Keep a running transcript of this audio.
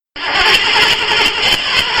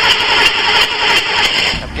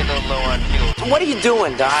What are you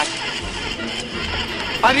doing, Doc?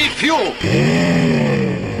 I need fuel.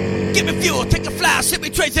 Give me fuel, take a fly, send me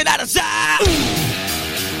trace it out of sight.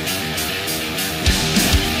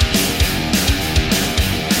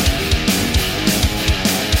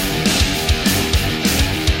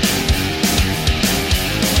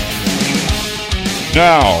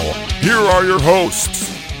 Now, here are your hosts,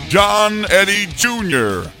 John Eddie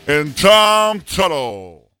Jr. and Tom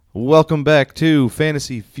Tuttle. Welcome back to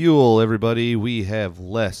Fantasy Fuel, everybody. We have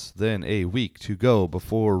less than a week to go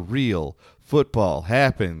before real football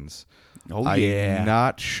happens. I'm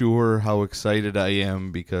not sure how excited I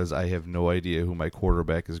am because I have no idea who my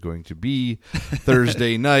quarterback is going to be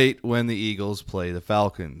Thursday night when the Eagles play the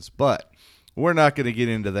Falcons. But we're not going to get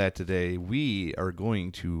into that today. We are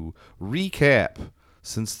going to recap.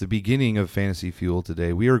 Since the beginning of Fantasy Fuel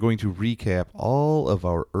today, we are going to recap all of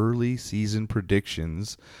our early season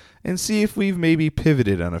predictions and see if we've maybe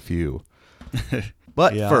pivoted on a few.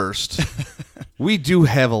 But first, we do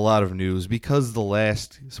have a lot of news because the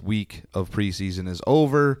last week of preseason is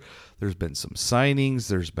over. There's been some signings,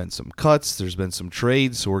 there's been some cuts, there's been some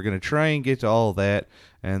trades, so we're going to try and get to all that,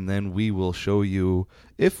 and then we will show you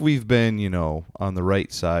if we've been, on the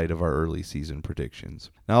right side of our early season predictions.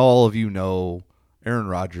 Now, all of you know Aaron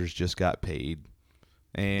Rodgers just got paid,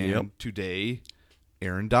 and today,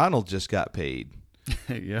 Aaron Donald just got paid.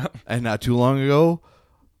 Yep. And not too long ago,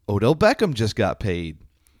 Odell Beckham just got paid.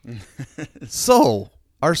 So,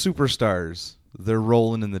 our superstars, they're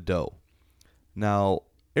rolling in the dough. Now,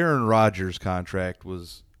 Aaron Rodgers' contract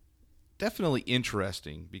was definitely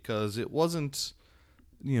interesting because it wasn't,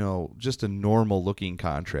 just a normal-looking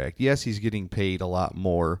contract. Yes, he's getting paid a lot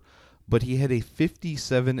more, but he had a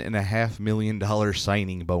 $57.5 million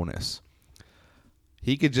signing bonus.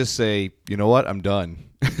 He could just say, you know what, I'm done.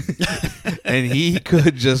 And he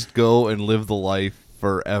could just go and live the life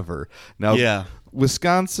forever. Now,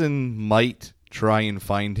 Wisconsin might try and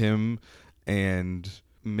find him and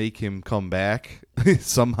make him come back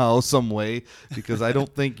somehow, some way, because I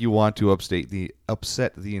don't think you want to upset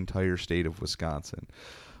the entire state of Wisconsin.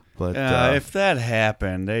 But if that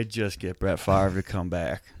happened, they'd just get Brett Favre to come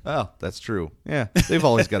back. Oh, that's true. Yeah, they've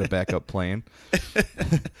always got a backup plan.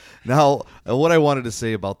 Now, what I wanted to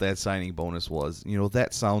say about that signing bonus was,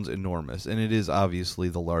 that sounds enormous, and it is obviously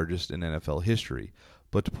the largest in NFL history.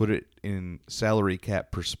 But to put it in salary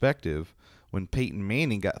cap perspective, when Peyton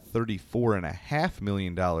Manning got $34.5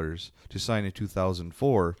 million to sign in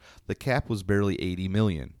 2004, the cap was barely $80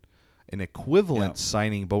 million. An equivalent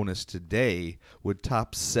signing bonus today would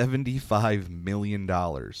top $75 million.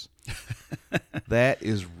 That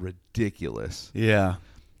is ridiculous. Yeah.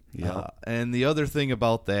 And the other thing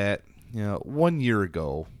about that, 1 year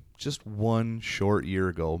ago, just one short year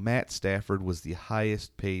ago, Matt Stafford was the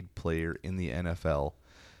highest paid player in the NFL.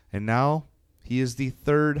 And now he is the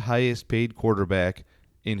third highest paid quarterback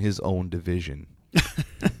in his own division.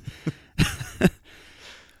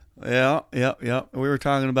 Yeah. We were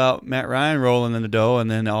talking about Matt Ryan rolling in the dough,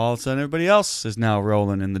 and then all of a sudden everybody else is now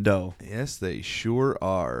rolling in the dough. Yes, they sure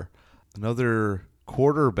are. Another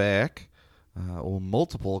quarterback,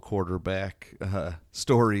 multiple quarterback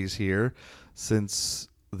stories here, since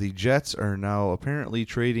the Jets are now apparently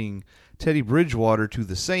trading Teddy Bridgewater to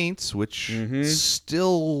the Saints, which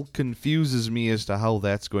still confuses me as to how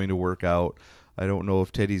that's going to work out. I don't know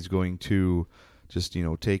if Teddy's going to just,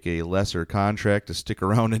 take a lesser contract to stick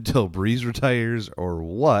around until Breeze retires or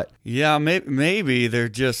what. Yeah, maybe they're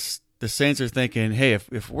just, the Saints are thinking, hey,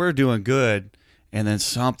 if we're doing good and then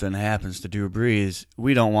something happens to Drew Brees,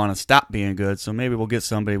 we don't want to stop being good, so maybe we'll get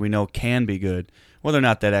somebody we know can be good. Whether or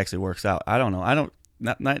not that actually works out, I don't know.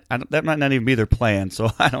 That might not even be their plan,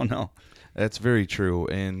 so I don't know. That's very true,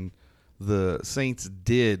 and the Saints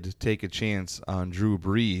did take a chance on Drew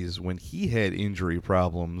Brees when he had injury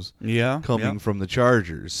problems coming from the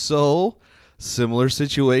Chargers. So, similar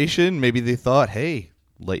situation. Maybe they thought, hey,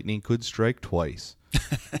 lightning could strike twice.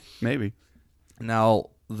 Maybe.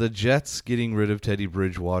 Now, the Jets getting rid of Teddy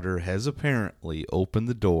Bridgewater has apparently opened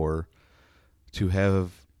the door to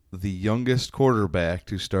have the youngest quarterback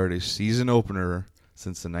to start a season opener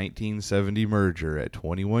since the 1970 merger at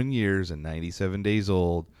 21 years and 97 days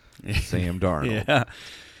old. Sam Darnold. Yeah.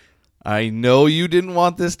 I know you didn't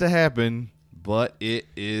want this to happen, but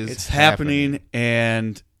it's happening,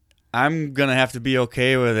 and I'm going to have to be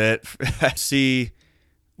okay with it. See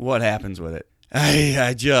what happens with it.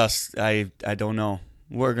 I don't know.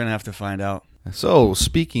 We're going to have to find out. So,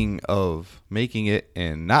 speaking of making it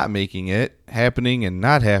and not making it, happening and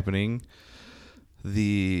not happening,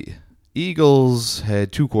 the Eagles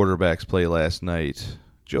had two quarterbacks play last night,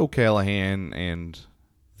 Joe Callahan and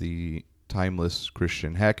the timeless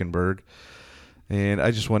Christian Hackenberg. And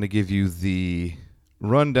I just want to give you the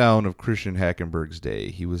rundown of Christian Hackenberg's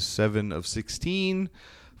day. He was 7 of 16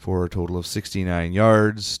 for a total of 69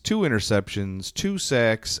 yards, 2 interceptions, 2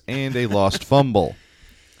 sacks, and a lost fumble.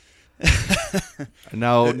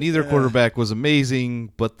 Now, neither quarterback was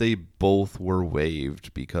amazing, but they both were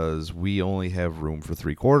waived because we only have room for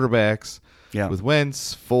 3 quarterbacks. Yeah. With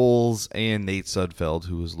Wentz, Foles, and Nate Sudfeld,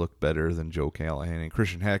 who has looked better than Joe Callahan and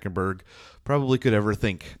Christian Hackenberg probably could ever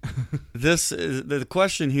think. The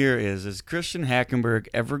question here is Christian Hackenberg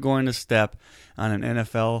ever going to step on an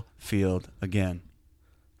NFL field again?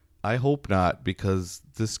 I hope not, because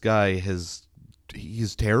this guy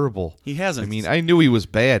he's terrible. He hasn't. I mean, I knew he was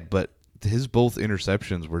bad, but his both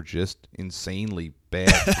interceptions were just insanely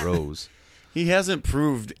bad throws. He hasn't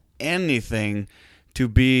proved anything to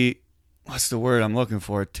be, what's the word I'm looking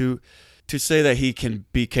for, to say that he can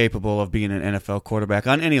be capable of being an NFL quarterback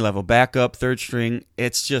on any level, backup, third string.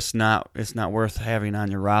 It's just not worth having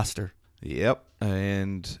on your roster. Yep.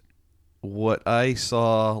 And what I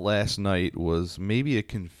saw last night was maybe a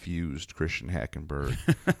confused Christian Hackenberg.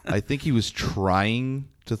 I think he was trying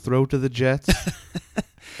to throw to the Jets.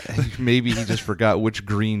 Maybe he just forgot which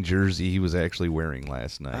green jersey he was actually wearing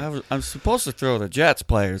last night. I'm supposed to throw the Jets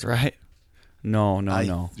players, right? No.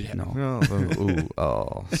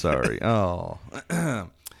 Sorry. Oh.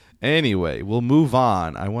 Anyway, we'll move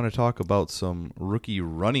on. I want to talk about some rookie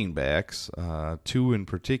running backs, 2 in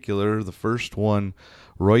particular. The first one,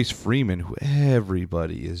 Royce Freeman, who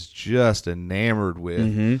everybody is just enamored with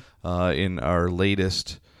in our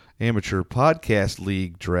latest amateur podcast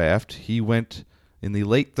league draft. He went in the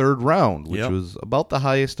late 3rd round, which was about the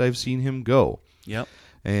highest I've seen him go. Yep.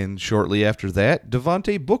 And shortly after that,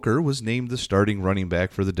 Devontae Booker was named the starting running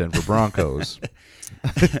back for the Denver Broncos.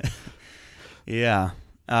 Yeah.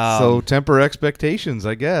 So temper expectations,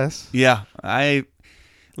 I guess. Yeah.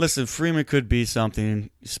 Listen, Freeman could be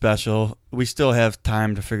something special. We still have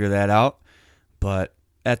time to figure that out. But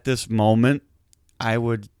at this moment, I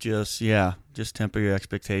would just temper your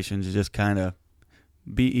expectations. You just kind of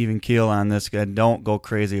be even keel on this guy. Don't go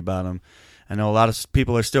crazy about him. I know a lot of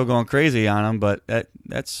people are still going crazy on him, but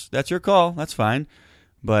that's your call. That's fine.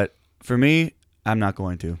 But for me, I'm not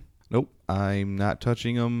going to. Nope, I'm not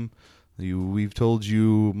touching him. We've told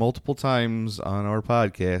you multiple times on our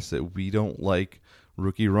podcast that we don't like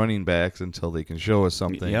rookie running backs until they can show us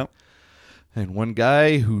something. Yep. And one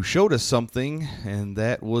guy who showed us something, and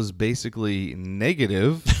that was basically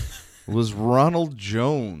negative, was Ronald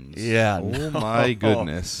Jones. Yeah. Oh, my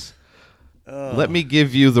goodness. Let me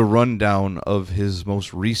give you the rundown of his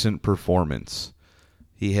most recent performance.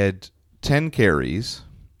 He had 10 carries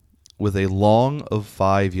with a long of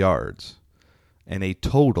 5 yards and a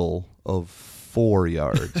total of 4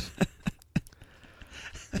 yards.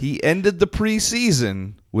 He ended the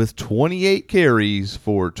preseason with 28 carries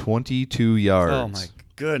for 22 yards. Oh, my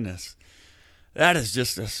goodness. That's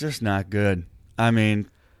just not good. I mean,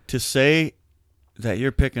 to say that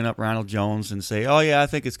you're picking up Ronald Jones and say, oh, yeah, I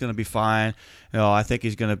think it's going to be fine. I think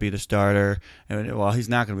he's going to be the starter. Well, he's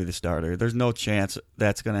not going to be the starter. There's no chance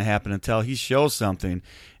that's going to happen until he shows something.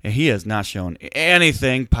 And he has not shown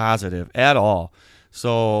anything positive at all.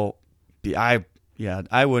 So, I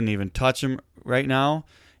wouldn't even touch him right now.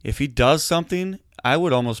 If he does something, I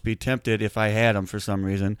would almost be tempted, if I had him for some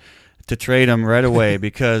reason, to trade him right away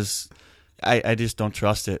because I just don't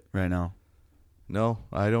trust it right now. No,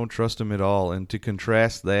 I don't trust him at all. And to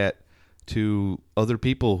contrast that to other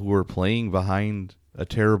people who are playing behind a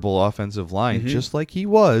terrible offensive line, just like he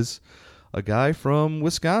was, a guy from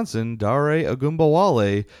Wisconsin, Dare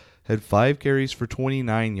Ogunbowale, had 5 carries for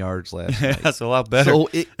 29 yards last night. That's a lot better. So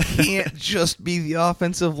it can't just be the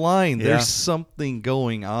offensive line. Yeah. There's something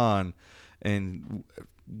going on, and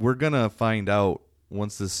we're going to find out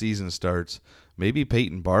once the season starts. Maybe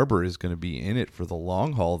Peyton Barber is going to be in it for the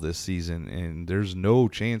long haul this season, and there's no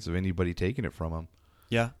chance of anybody taking it from him.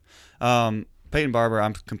 Yeah. Peyton Barber,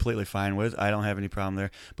 I'm completely fine with. I don't have any problem there.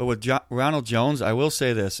 But with Ronald Jones, I will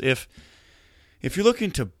say this. If you're looking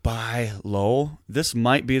to buy low, this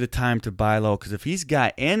might be the time to buy low, because if he's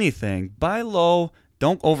got anything, buy low.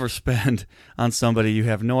 Don't overspend on somebody you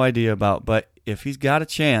have no idea about. But if he's got a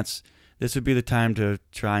chance, this would be the time to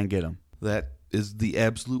try and get him. That is the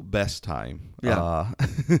absolute best time. Yeah.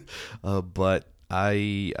 But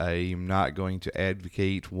I am not going to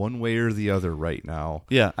advocate one way or the other right now.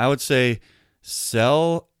 Yeah, I would say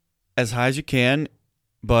sell as high as you can,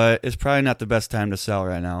 but it's probably not the best time to sell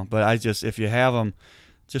right now. But if you have them,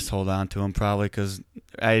 just hold on to them probably, because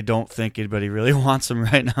I don't think anybody really wants them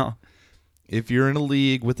right now. If you're in a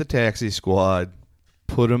league with a taxi squad,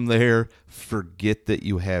 put him there, forget that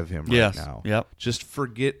you have him right now. Yep. Just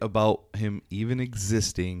forget about him even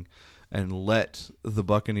existing and let the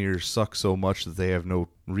Buccaneers suck so much that they have no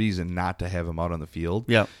reason not to have him out on the field.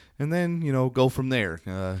 Yep. And then, go from there.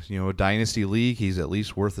 A dynasty league, he's at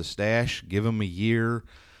least worth a stash. Give him a year,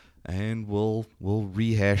 and we'll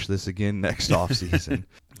rehash this again next offseason.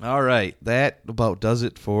 All right, that about does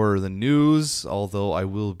it for the news, although I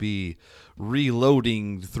will be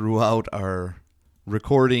reloading throughout our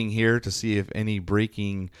recording here to see if any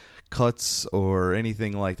breaking cuts or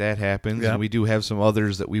anything like that happens. Yep. And we do have some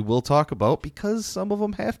others that we will talk about because some of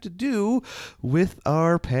them have to do with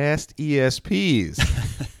our past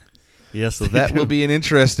ESPs. Yes, so that will be an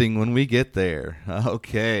interesting when we get there.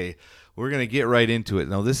 Okay, we're going to get right into it.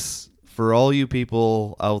 Now, this, for all you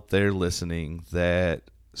people out there listening that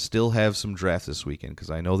still have some drafts this weekend, because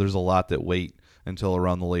I know there's a lot that wait until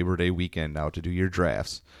around the Labor Day weekend now to do your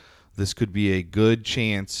drafts. This could be a good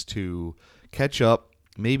chance to catch up.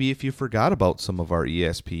 Maybe if you forgot about some of our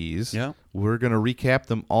ESPs, we're going to recap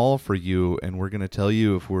them all for you, and we're going to tell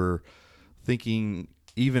you if we're thinking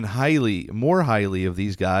even more highly of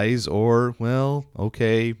these guys, or, well,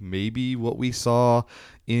 okay, maybe what we saw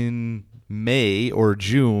in May or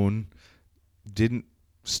June didn't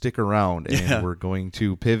stick around, and we're going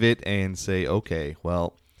to pivot and say, okay,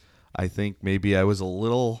 well, I think maybe I was a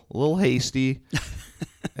little hasty,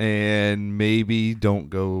 and maybe don't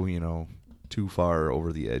go, too far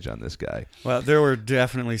over the edge on this guy. Well, there were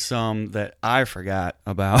definitely some that I forgot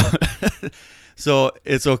about. So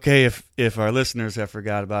it's okay if our listeners have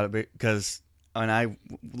forgot about it, because when I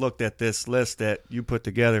looked at this list that you put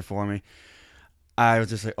together for me, I was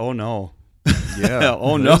just like, oh no. Yeah.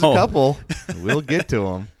 Oh no. There's a couple. We'll get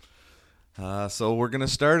to them. So we're going to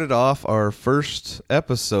start it off. Our first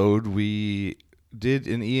episode, we did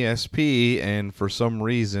an ESP, and for some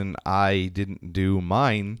reason I didn't do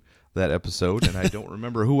mine that episode, and I don't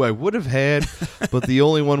remember who I would have had, but the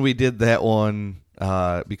only one we did that one,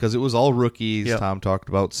 because it was all rookies, Yep. Tom talked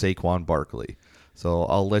about Saquon Barkley. So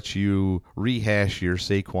I'll let you rehash your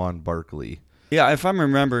Saquon Barkley. Yeah, if I'm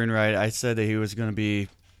remembering right, I said that he was going to be,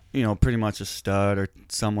 pretty much a stud or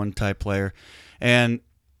someone type player. And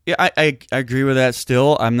yeah, I agree with that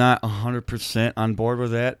still. I'm not 100% on board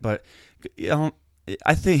with that, but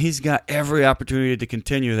I think he's got every opportunity to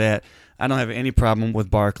continue that. I don't have any problem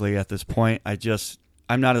with Barkley at this point.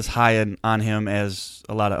 I'm not as high on him as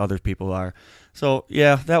a lot of other people are. So,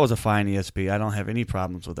 yeah, that was a fine ESP. I don't have any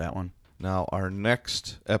problems with that one. Now, our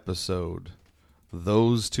next episode,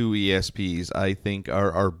 those two ESPs, I think,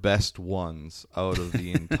 are our best ones out of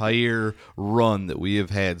the entire run that we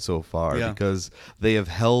have had so far, because they have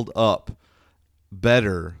held up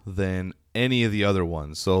better than any of the other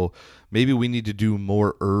ones. So maybe we need to do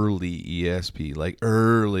more early ESP, like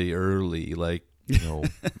early, like,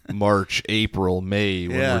 March, April, May,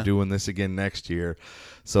 when we're doing this again next year.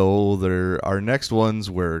 So our next ones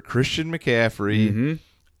were Christian McCaffrey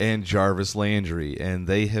and Jarvis Landry, and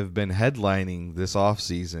they have been headlining this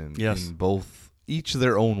offseason in each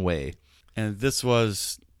their own way. And this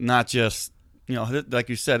was not just, like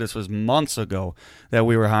you said, this was months ago that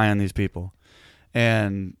we were high on these people.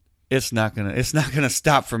 And it's not gonna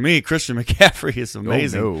stop for me. Christian McCaffrey is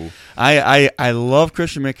amazing. Oh, no. I love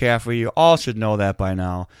Christian McCaffrey. You all should know that by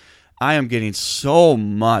now. I am getting so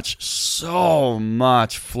much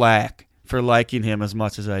flack for liking him as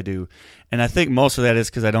much as I do. And I think most of that is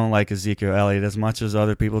because I don't like Ezekiel Elliott as much as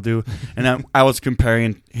other people do. And I was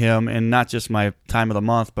comparing him, and not just my time of the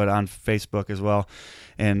month, but on Facebook as well,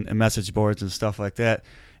 and message boards and stuff like that.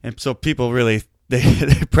 And so people really,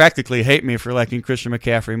 they practically hate me for liking Christian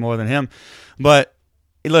McCaffrey more than him. But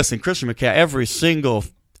listen, Christian McCaffrey,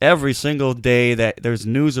 every single day that there's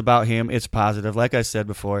news about him, it's positive. Like I said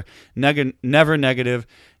before, never negative.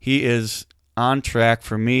 He is on track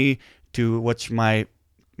for me to which mine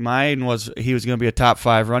was he was going to be a top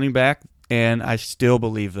 5 running back, and I still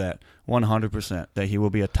believe that 100% that he will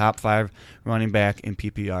be a top 5 running back in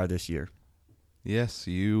PPR this year. Yes,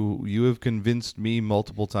 you have convinced me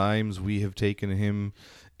multiple times. We have taken him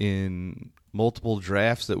in multiple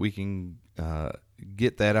drafts that we can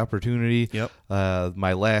get that opportunity. Yep.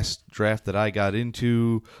 My last draft that I got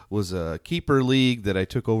into was a keeper league that I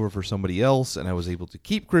took over for somebody else, and I was able to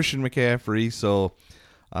keep Christian McCaffrey. So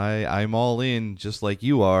I'm all in, just like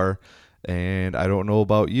you are. And I don't know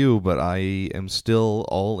about you, but I am still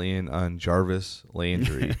all in on Jarvis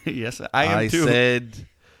Landry. Yes, I am too. I said,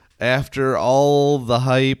 after all the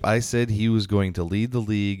hype, I said he was going to lead the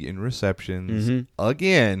league in receptions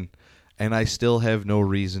again. And I still have no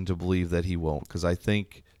reason to believe that he won't, because I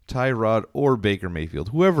think Tyrod or Baker Mayfield,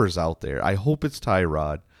 whoever's out there, I hope it's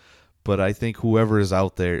Tyrod, But I think whoever is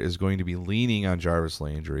out there is going to be leaning on Jarvis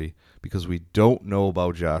Landry because we don't know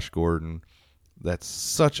about Josh Gordon. That's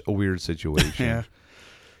such a weird situation. Yeah.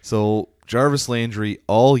 So Jarvis Landry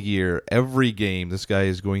all year, every game, this guy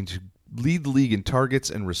is going to lead the league in targets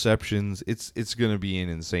and receptions. It's going to be an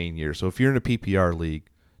insane year. So if you're in a PPR league,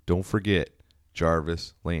 don't forget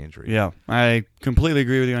Jarvis Landry. Yeah, I completely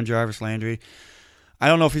agree with you on Jarvis Landry. I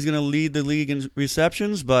don't know if he's going to lead the league in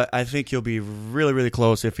receptions, but I think he'll be really, really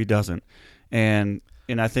close if he doesn't. And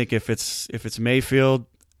I think if it's Mayfield,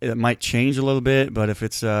 it might change a little bit. But if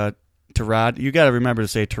it's Tyrod, you got to remember to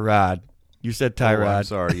say Tyrod. You said Tyrod. Oh, I'm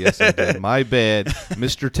sorry. Yes, I did. My bad.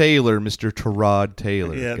 Mr. Taylor, Mr. Tyrod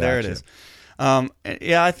Taylor. Yeah, Gotcha. there it is. I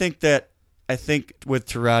think with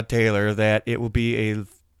Tyrod Taylor that it will be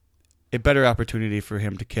a better opportunity for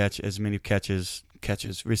him to catch as many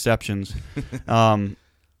receptions,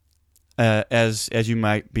 as you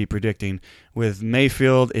might be predicting. With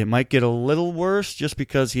Mayfield, it might get a little worse just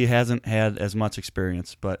because he hasn't had as much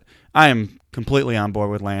experience. But I am completely on board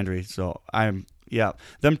with Landry. So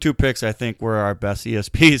them 2 picks I think were our best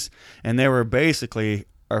ESPs, and they were basically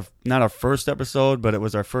not our first episode, but it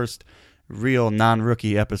was our first real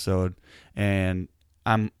non-rookie episode, and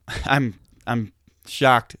I'm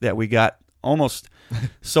shocked that we got almost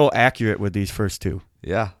so accurate with these first 2.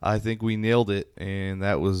 Yeah, I think we nailed it, and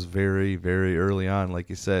that was very, very early on, like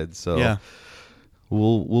you said. So yeah.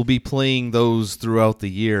 we'll be playing those throughout the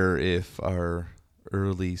year if our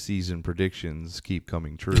early season predictions keep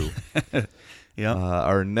coming true. Yeah.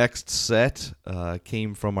 Our next set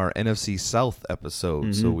came from our NFC South episode,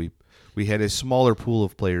 Mm-hmm. so we had a smaller pool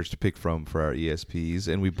of players to pick from for our ESPs,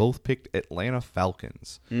 and we both picked Atlanta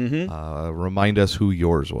Falcons. Mm-hmm. Remind us who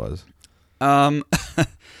yours was.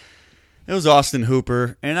 It was Austin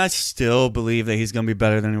Hooper, and I still believe that he's going to be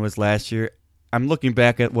better than he was last year. I'm looking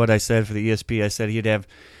back at what I said for the ESP. I said he'd have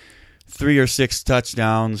 3 or 6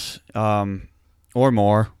 touchdowns or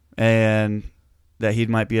more, and that he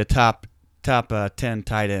might be a top 10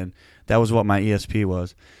 tight end. That was what my ESP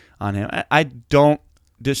was on him. I don't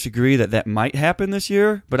disagree that might happen this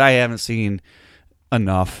year, but I haven't seen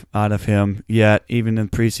enough out of him yet, even in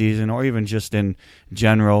preseason or even just in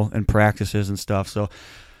general in practices and stuff. So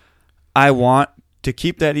I want to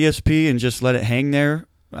keep that ESP and just let it hang there.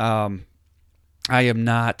 I am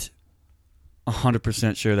not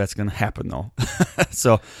 100% sure that's going to happen, though.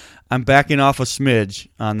 So I'm backing off a smidge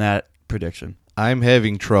on that prediction. I'm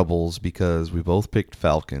having troubles because we both picked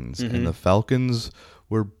Falcons, Mm-hmm. and the Falcons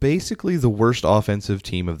were basically the worst offensive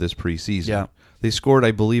team of this preseason. Yeah. They scored,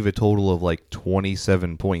 I believe, a total of like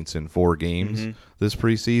 27 points in 4 games this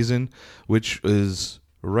preseason, which is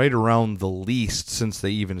right around the least since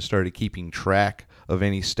they even started keeping track of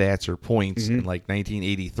any stats or points in like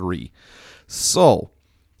 1983. So,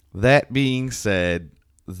 that being said,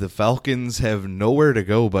 the Falcons have nowhere to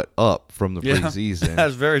go but up from the preseason.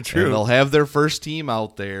 That's very true. And they'll have their first team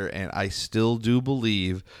out there, and I still do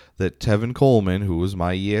believe that Tevin Coleman, who was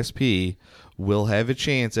my ESP, will have a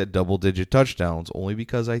chance at double-digit touchdowns, only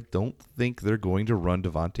because I don't think they're going to run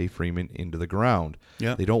Devontae Freeman into the ground.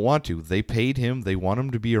 Yeah. They don't want to. They paid him. They want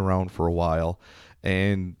him to be around for a while.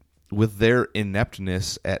 And with their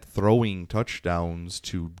ineptness at throwing touchdowns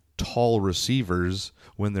to tall receivers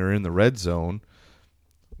when they're in the red zone,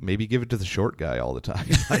 maybe give it to the short guy all the time.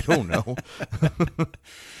 I don't know.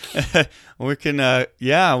 We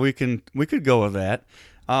could go with that.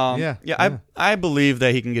 I believe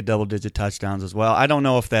that he can get double-digit touchdowns as well. I don't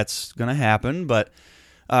know if that's going to happen, but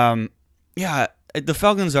the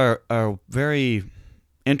Falcons are a very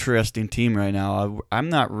interesting team right now. I'm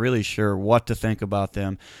not really sure what to think about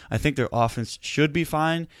them. I think their offense should be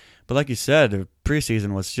fine, but like you said, the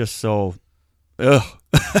preseason was just so ugh.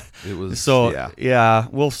 It was so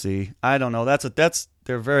we'll see. I don't know.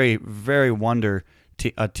 They're very, very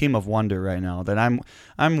a team of wonder right now that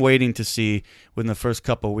I'm waiting to see within the first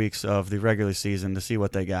couple of weeks of the regular season to see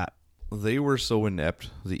what they got. They were so inept.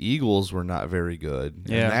 The Eagles were not very good.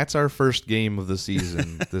 Yeah. And that's our first game of the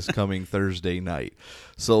season this coming Thursday night.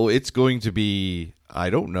 So it's going to be, I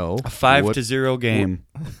don't know. A 5-0 game.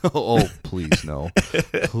 Oh, please no.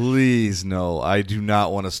 Please no. I do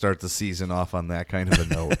not want to start the season off on that kind of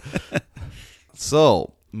a note.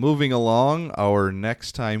 So, moving along, our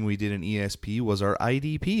next time we did an ESP was our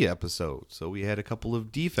IDP episode. So we had a couple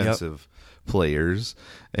of defensive players,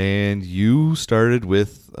 and you started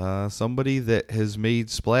with somebody that has made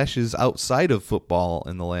splashes outside of football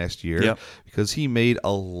in the last year because he made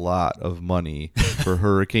a lot of money for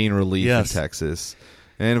hurricane relief in Texas.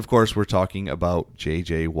 And, of course, we're talking about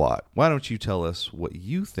J.J. Watt. Why don't you tell us what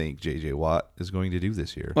you think J.J. Watt is going to do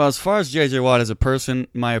this year? Well, as far as J.J. Watt as a person,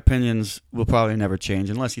 my opinions will probably never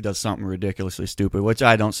change unless he does something ridiculously stupid, which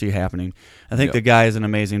I don't see happening. I think the guy is an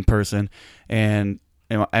amazing person, and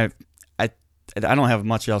I don't have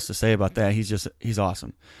much else to say about that. He's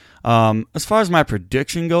awesome. As far as my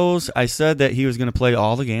prediction goes, I said that he was going to play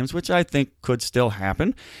all the games, which I think could still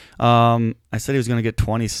happen. I said he was going to get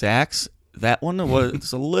 20 sacks. That one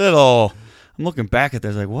was a little... I'm looking back at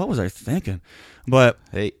this like, what was I thinking? But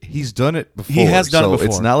hey, he's done it before. He has done it before.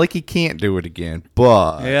 It's not like he can't do it again,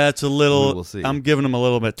 but... Yeah, it's a little... We'll see. I'm giving him a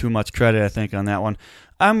little bit too much credit, I think, on that one.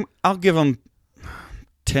 I'll give him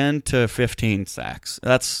 10 to 15 sacks.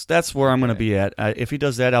 That's where I'm going to be at. If he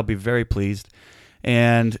does that, I'll be very pleased.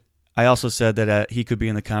 And I also said that he could be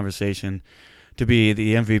in the conversation to be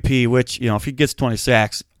the MVP, which, if he gets 20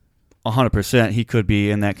 sacks, 100% he could be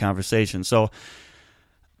in that conversation. So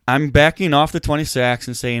I'm backing off the 20 sacks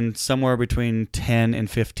and saying somewhere between 10 and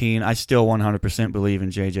 15. I still 100% believe in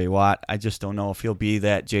J.J. Watt. I just don't know if he'll be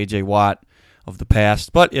that J.J. Watt of the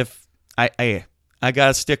past. But if I got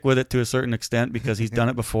to stick with it to a certain extent because he's done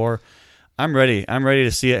it before, I'm ready. I'm ready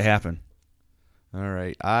to see it happen. All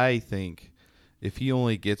right. I think if he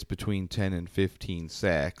only gets between 10 and 15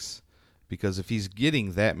 sacks, because if he's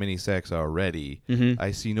getting that many sacks already,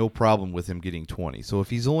 I see no problem with him getting 20. So if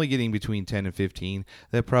he's only getting between 10 and 15,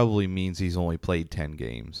 that probably means he's only played 10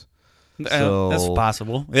 games. So that's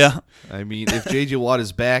possible. Yeah. I mean, if J.J. Watt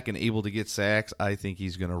is back and able to get sacks, I think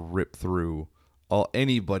he's going to rip through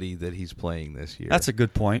anybody that he's playing this year. That's a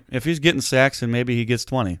good point. If he's getting sacks, then maybe he gets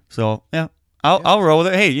 20. So, yeah. I'll roll with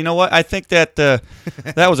it. Hey, you know what? I think that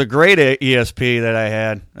that was a great ESP that I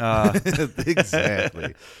had.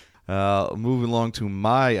 Exactly. Moving along to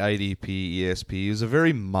my IDP ESP is a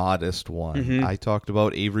very modest one. I talked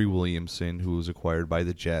about Avery Williamson, who was acquired by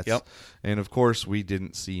the Jets. Yep. And, of course, we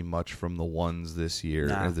didn't see much from the ones this year,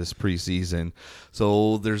 this preseason.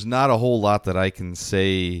 So there's not a whole lot that I can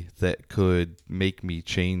say that could make me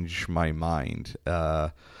change my mind.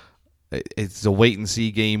 It's a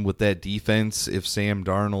wait-and-see game with that defense. If Sam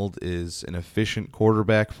Darnold is an efficient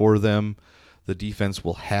quarterback for them, the defense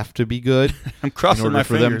will have to be good I'm crossing in order my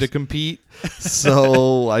for fingers. them to compete.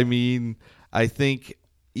 So, I mean, I think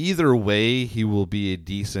either way, he will be a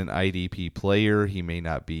decent IDP player. He may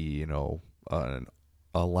not be, a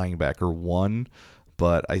linebacker one,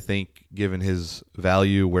 but I think given his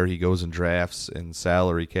value, where he goes in drafts and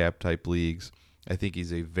salary cap type leagues, I think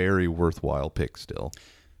he's a very worthwhile pick still.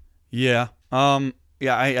 Yeah.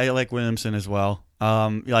 I like Williamson as well.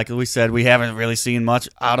 Like we said, we haven't really seen much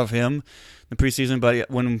out of him in the preseason, but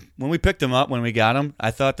when we picked him up, when we got him,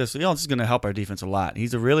 I thought this is going to help our defense a lot.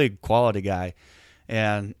 He's a really quality guy.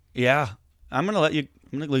 And yeah, I'm going to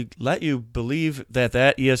let you believe that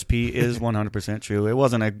ESP is 100% true. It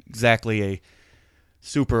wasn't exactly a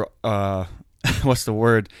super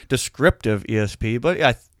descriptive ESP, but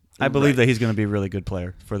I believe that he's going to be a really good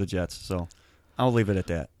player for the Jets. So I'll leave it at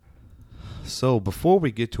that. So before we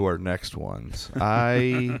get to our next ones,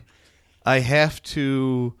 I have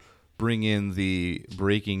to bring in the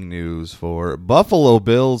breaking news for Buffalo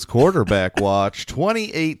Bills Quarterback Watch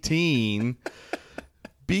 2018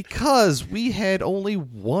 because we had only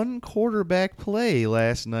one quarterback play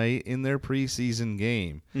last night in their preseason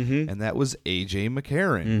game, and that was A.J.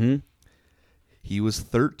 McCarron. He was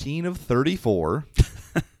 13 of 34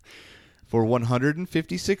 for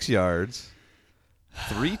 156 yards.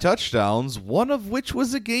 3 touchdowns, one of which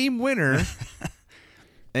was a game winner,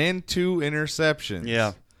 and 2 interceptions.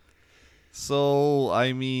 Yeah. So,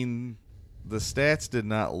 I mean, the stats did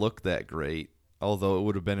not look that great, although it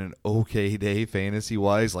would have been an okay day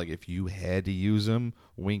fantasy-wise. Like, if you had to use them,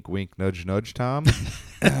 wink, wink, nudge, nudge, Tom.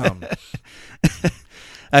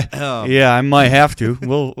 Yeah, I might have to.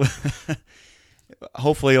 Well,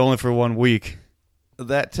 hopefully only for 1 week.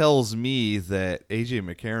 That tells me that A.J.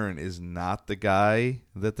 McCarron is not the guy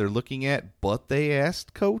that they're looking at, but they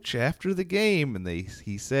asked Coach after the game, and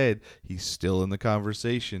he said he's still in the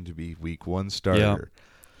conversation to be Week 1 starter.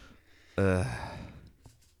 Yeah.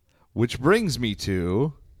 Which brings me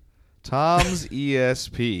to Tom's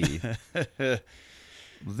ESP.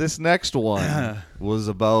 This next one was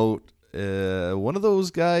about one of those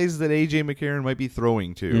guys that A.J. McCarron might be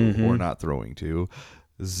throwing to or not throwing to,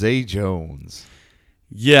 Zay Jones.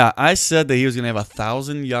 Yeah, I said that he was going to have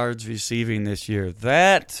 1,000 yards receiving this year.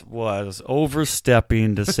 That was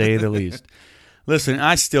overstepping, to say the least. Listen,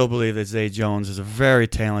 I still believe that Zay Jones is a very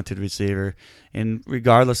talented receiver, and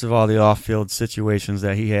regardless of all the off-field situations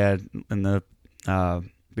that he had in the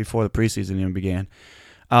before the preseason even began,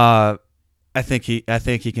 I think he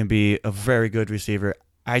can be a very good receiver.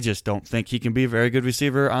 I just don't think he can be a very good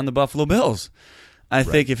receiver on the Buffalo Bills. I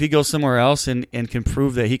think if he goes somewhere else and can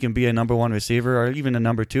prove that he can be a number one receiver or even a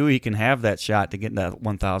number two, he can have that shot to get that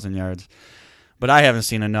 1,000 yards. But I haven't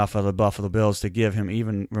seen enough of the Buffalo Bills to give him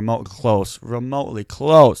even remotely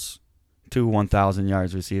close to 1,000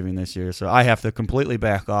 yards receiving this year. So I have to completely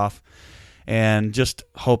back off and just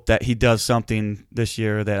hope that he does something this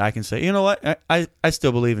year that I can say, you know what, I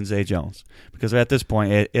still believe in Zay Jones. Because at this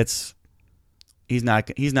point, he's not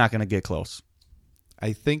going to get close.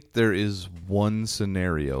 I think there is one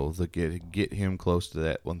scenario that get him close to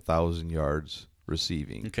that 1,000 yards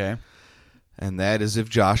receiving. Okay. And that is if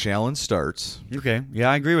Josh Allen starts. Okay. Yeah,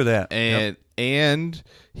 I agree with that. And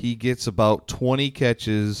he gets about 20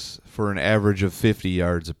 catches for an average of 50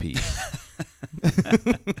 yards apiece.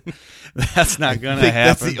 That's not going to happen.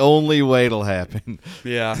 That's the only way it'll happen.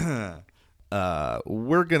 Yeah.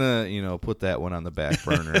 We're gonna, put that one on the back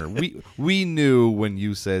burner. we knew when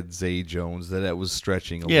you said Zay Jones that it was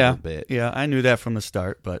stretching a little bit. Yeah, I knew that from the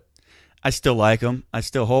start, but I still like him. I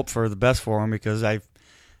still hope for the best for him because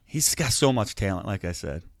he's got so much talent, like I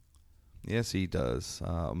said. Yes, he does.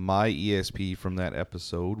 My ESP from that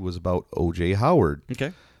episode was about O.J. Howard.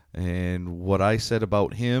 Okay. And what I said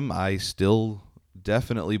about him, I still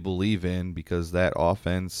definitely believe in because that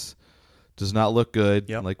offense does not look good.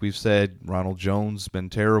 Yep. Like we've said, Ronald Jones been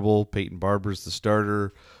terrible. Peyton Barber's the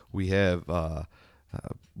starter. We have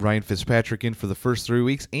Ryan Fitzpatrick in for the first 3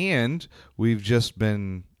 weeks. And we've just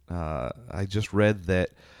been I just read that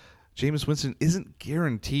Jameis Winston isn't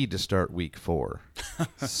guaranteed to start week 4.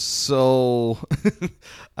 So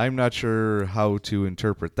I'm not sure how to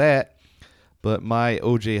interpret that. But my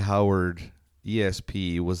O.J. Howard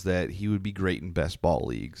ESP was that he would be great in best ball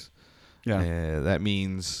leagues. Yeah. That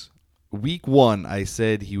means week 1, I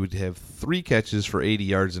said he would have 3 catches for 80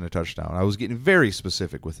 yards and a touchdown. I was getting very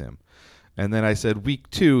specific with him. And then I said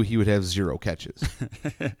week 2, he would have 0 catches.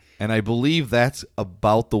 And I believe that's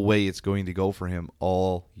about the way it's going to go for him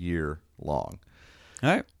all year long. All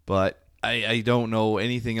right. But I don't know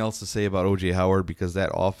anything else to say about O.J. Howard because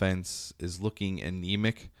that offense is looking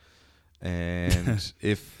anemic. And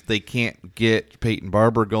if they can't get Peyton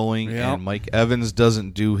Barber going and Mike Evans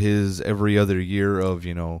doesn't do his every other year of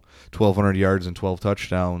 1,200 yards and 12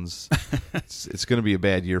 touchdowns, it's going to be a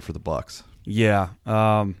bad year for the Bucs. Yeah,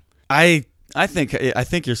 I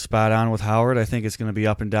think you're spot on with Howard. I think it's going to be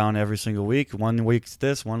up and down every single week. 1 week's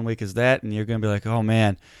this, 1 week is that, and you're going to be like, oh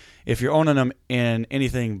man, if you're owning him in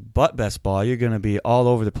anything but best ball, you're going to be all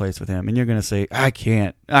over the place with him, and you're going to say, I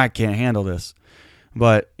can't handle this.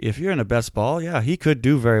 But if you're in a best ball, yeah, he could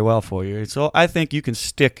do very well for you. So I think you can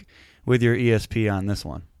stick with your ESP on this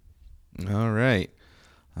one. All right.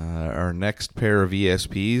 Our next pair of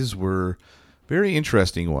ESPs were very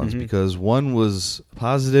interesting ones because one was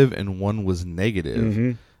positive and one was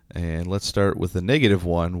negative. And let's start with the negative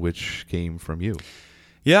one, which came from you.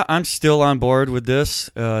 Yeah, I'm still on board with this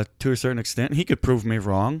to a certain extent. He could prove me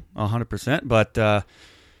wrong 100%, but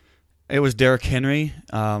it was Derrick Henry.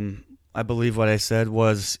 I believe what I said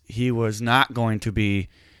was he was not going to be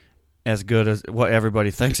as good as what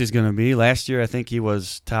everybody thinks he's going to be. Last year, I think he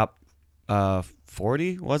was top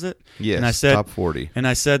 40, was it? Yes, and I said, top 40. And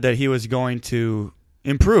I said that he was going to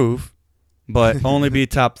improve, but only be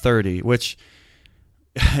top 30, which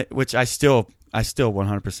I still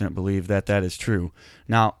 100% believe that is true.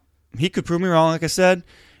 Now, he could prove me wrong, like I said.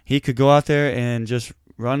 He could go out there and just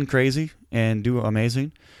run crazy and do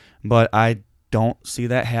amazing, but I don't see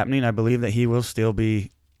that happening. I believe that he will still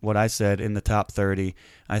be what I said in the top 30.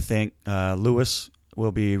 I think Lewis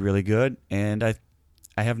will be really good, and I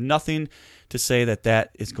have nothing to say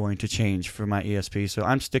that is going to change for my ESP. So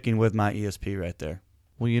I'm sticking with my ESP right there.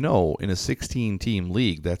 Well, in a 16-team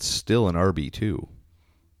league, that's still an RB2.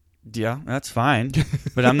 Yeah, that's fine.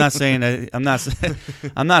 But I'm not saying I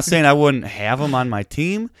wouldn't have him on my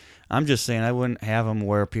team. I'm just saying I wouldn't have him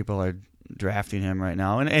where people are drafting him right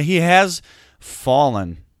now. And he has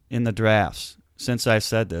fallen in the drafts since I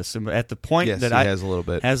said this. And at the point he has a little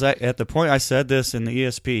bit. At the point I said this in the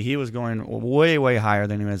ESP, he was going way, way higher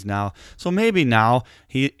than he is now. So maybe now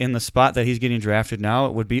he in the spot that he's getting drafted now,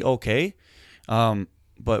 it would be okay.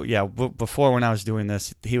 But yeah, before when I was doing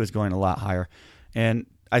this, he was going a lot higher. And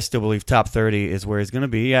I still believe top 30 is where he's going to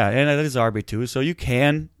be. Yeah, and it is RB2, so you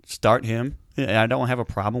can start him. I don't have a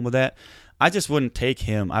problem with that. I just wouldn't take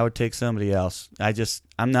him. I would take somebody else.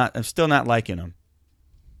 I'm still not liking him.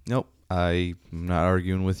 Nope. I'm not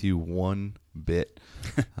arguing with you one bit.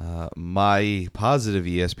 My positive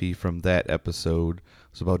ESP from that episode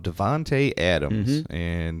was about Devontae Adams.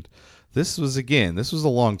 And this was a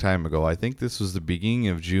long time ago. I think this was the beginning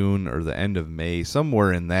of June or the end of May,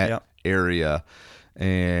 somewhere in that area.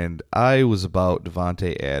 and I was about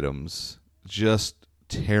Davante Adams just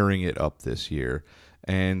tearing it up this year.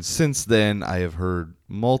 And since then, I have heard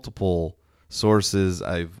multiple sources.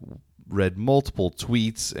 I've read multiple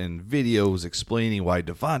tweets and videos explaining why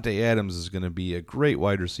Davante Adams is going to be a great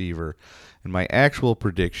wide receiver. And my actual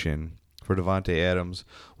prediction for Davante Adams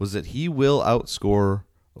was that he will outscore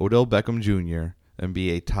Odell Beckham Jr. and be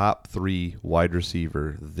a top 3 wide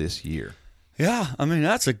receiver this year. Yeah, I mean,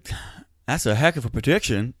 that's a heck of a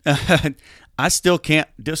prediction. I still can't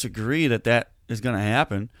disagree that is going to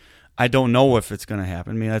happen. I don't know if it's going to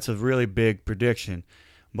happen. I mean, that's a really big prediction.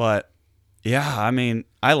 But, yeah, I mean,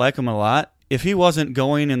 I like him a lot. If he wasn't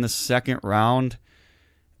going in the second round,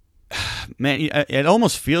 man, it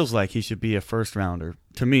almost feels like he should be a first rounder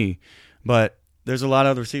to me. But there's a lot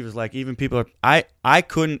of other receivers. Like, even people are – I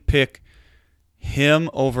couldn't pick him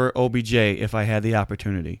over OBJ if I had the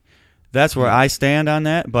opportunity. That's where I stand on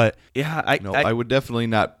that. But, yeah, I would definitely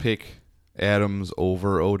not pick Adams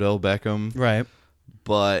over Odell Beckham. Right.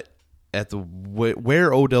 But at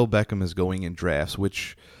where Odell Beckham is going in drafts,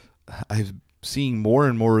 which I've seen more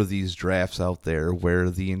and more of these drafts out there where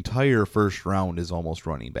the entire first round is almost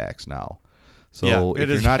running backs now. So if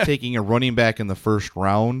you're not taking a running back in the first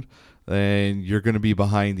round, then you're going to be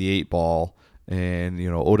behind the 8 ball. And,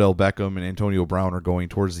 Odell Beckham and Antonio Brown are going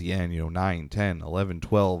towards the end, 9, 10, 11,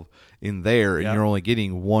 12 in there, and you're only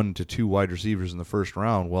getting 1 to 2 wide receivers in the first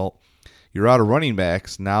round. Well, you're out of running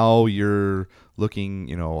backs. Now you're looking,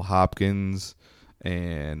 Hopkins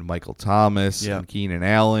and Michael Thomas and Keenan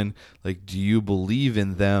Allen. Like, do you believe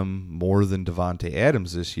in them more than Davante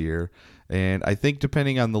Adams this year? And I think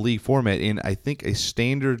depending on the league format, in I think a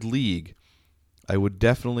standard league, I would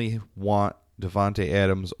definitely want Davante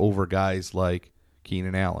Adams over guys like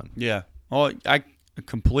Keenan Allen. Yeah. Well, I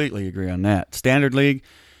completely agree on that. Standard league,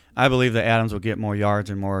 I believe that Adams will get more yards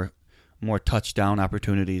and more touchdown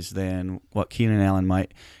opportunities than what Keenan Allen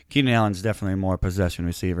might. Keenan Allen's definitely a more possession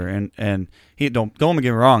receiver, and he don't get me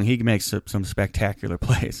wrong, he makes some spectacular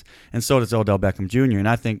plays, and so does Odell Beckham Jr. And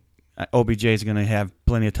I think OBJ is going to have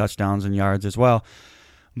plenty of touchdowns and yards as well.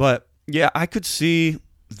 But yeah, I could see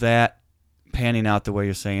that panning out the way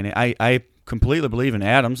you're saying it. I completely believe in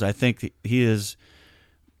Adams. I think he is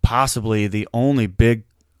possibly the only big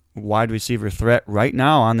wide receiver threat right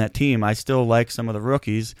now on that team. I still like some of the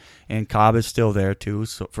rookies, and Cobb is still there too.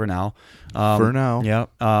 So for now, yeah.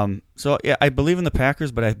 So yeah, I believe in the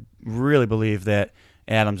Packers, but I really believe that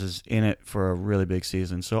Adams is in it for a really big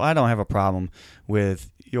season. So I don't have a problem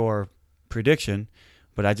with your prediction,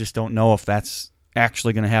 but I just don't know if that's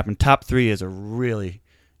actually going to happen. Top 3 is a really,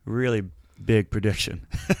 really big prediction.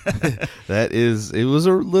 It was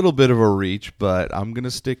a little bit of a reach, but I'm going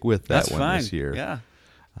to stick with that That's one fine. this year. Yeah.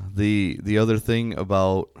 The other thing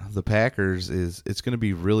about the Packers is it's going to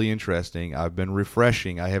be really interesting. I've been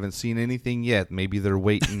refreshing. I haven't seen anything yet. Maybe they're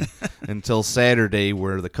waiting until Saturday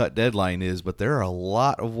where the cut deadline is, but there are a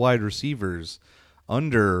lot of wide receivers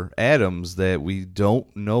under Adams that we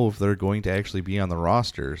don't know if they're going to actually be on the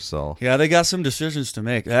roster. So yeah, they got some decisions to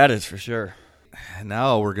make. That is for sure.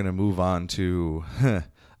 Now we're going to move on to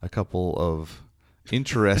a couple of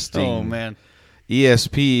interesting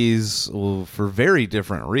ESPs for very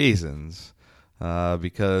different reasons.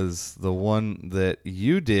 Because the one that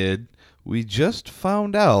you did, we just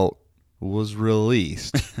found out was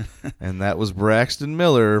released, and that was Braxton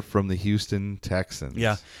Miller from the Houston Texans.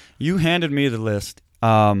 Yeah, you handed me the list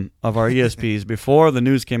of our ESPs before the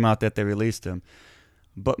news came out that they released him.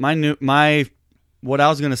 But what I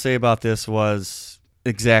was going to say about this was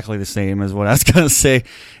exactly the same as what I was going to say,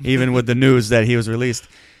 even with the news that he was released.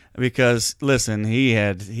 Because listen,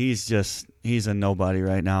 he's a nobody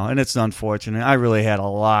right now, and it's unfortunate. I really had a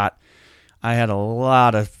lot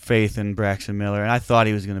of faith in Braxton Miller, and I thought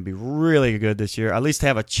he was going to be really good this year, at least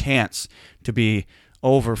have a chance to be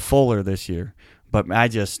over Fuller this year. But I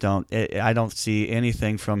just don't. I don't see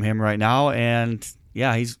anything from him right now, and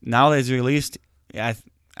yeah, now that he's released, it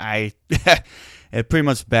pretty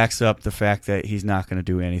much backs up the fact that he's not going to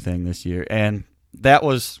do anything this year, and that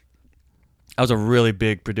was a really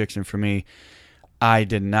big prediction for me. I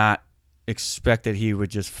did not expect that he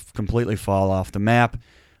would just completely fall off the map,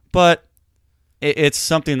 but it's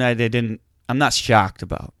something that I'm not shocked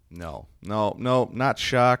about. No, not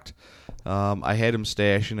shocked. I had him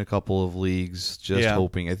stashed in a couple of leagues,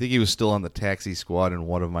 hoping. I think he was still on the taxi squad in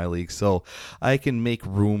one of my leagues, so I can make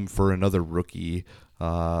room for another rookie.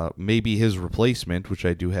 Maybe his replacement, which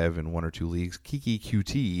I do have in 1 or 2 leagues, Kiki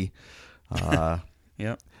QT.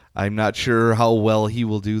 Yep. I'm not sure how well he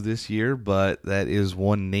will do this year, but that is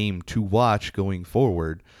one name to watch going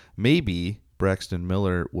forward. Maybe Braxton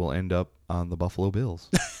Miller will end up on the Buffalo Bills.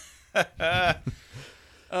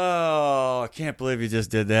 Oh, I can't believe you just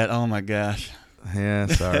did that. Oh, my gosh. Yeah,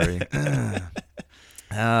 sorry.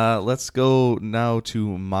 Let's go now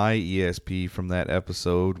to my ESP from that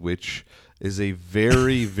episode, which is a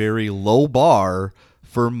very, very low bar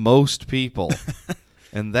for most people.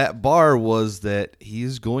 And that bar was that he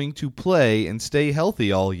is going to play and stay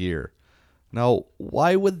healthy all year. Now,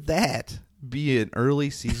 why would that be an early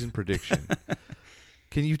season prediction?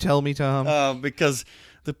 Can you tell me, Tom? Because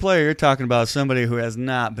the player you're talking about is somebody who has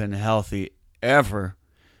not been healthy ever.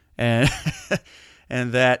 And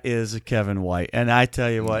and that is Kevin White. And I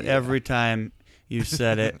tell you what, every time you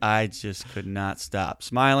said it, I just could not stop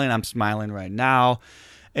smiling. I'm smiling right now.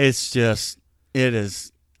 I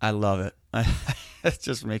love it. It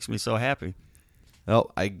just makes me so happy.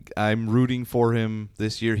 Well, I'm rooting for him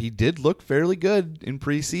this year. He did look fairly good in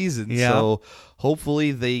preseason, so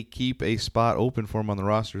hopefully they keep a spot open for him on the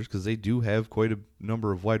rosters because they do have quite a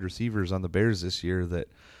number of wide receivers on the Bears this year that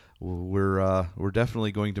we're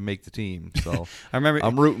definitely going to make the team. So I remember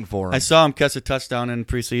I'm rooting for him. I saw him catch a touchdown in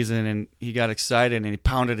preseason, and he got excited and he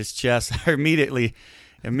pounded his chest. I immediately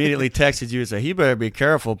texted you and said, he better be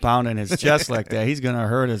careful pounding his chest like that. He's going to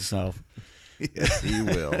hurt himself. Yes, he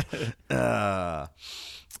will.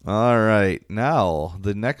 All right. Now,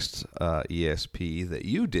 the next ESP that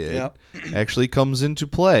you did actually comes into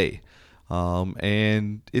play.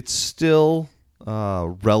 And it's still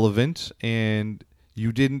relevant, and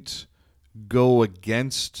you didn't go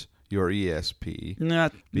against your ESP.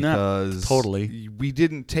 Not totally. We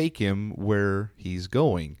didn't take him where he's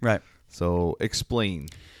going. Right. So explain.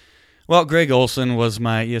 Well, Greg Olsen was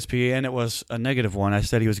my ESP, and it was a negative one. I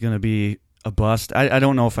said he was going to be a bust. I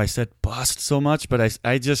don't know if I said bust so much, but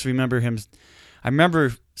I just remember him. I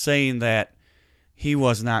remember saying that he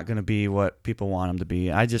was not going to be what people want him to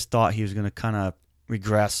be. I just thought he was going to kind of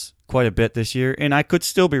regress quite a bit this year, and I could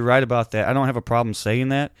still be right about that. I don't have a problem saying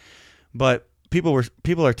that, but people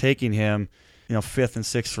are taking him, 5th and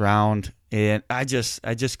 6th round, and I just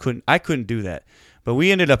couldn't do that. But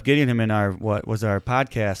we ended up getting him in our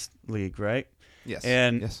podcast league, right? Yes.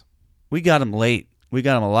 And yes. We got him late. We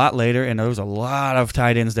got him a lot later, and there was a lot of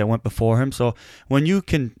tight ends that went before him. So when you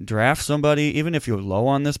can draft somebody, even if you're low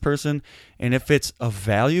on this person, and if it's of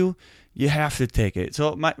value, you have to take it.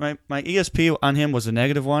 So my ESP on him was a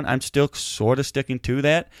negative one. I'm still sort of sticking to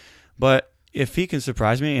that. But if he can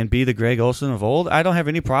surprise me and be the Greg Olsen of old, I don't have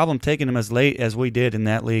any problem taking him as late as we did in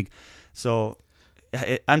that league. So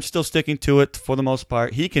I'm still sticking to it for the most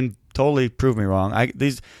part. He can totally prove me wrong.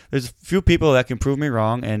 There's a few people that can prove me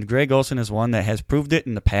wrong, and Greg Olsen is one that has proved it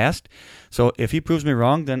in the past. So if he proves me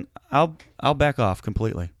wrong, then I'll back off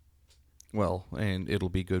completely. Well, and it'll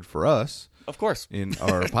be good for us. Of course. In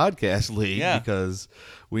our podcast league, because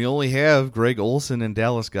we only have Greg Olsen and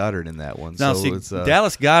Dallas Goedert in that one. Now, so it's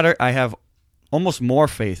Dallas Goedert I have almost more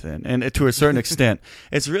faith in, and to a certain extent.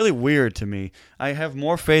 It's really weird to me. I have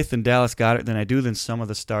more faith in Dallas Goedert than I do than some of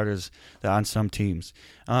the starters that on some teams.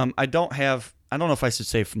 I don't know if I should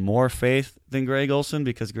say more faith than Greg Olsen,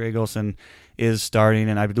 because Greg Olsen is starting,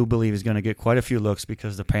 and I do believe he's going to get quite a few looks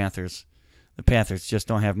because the Panthers just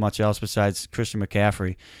don't have much else besides Christian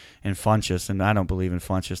McCaffrey and Funchess, and I don't believe in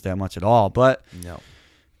Funchess that much at all. But no,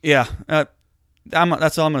 yeah,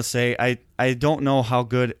 that's all I'm going to say. I don't know how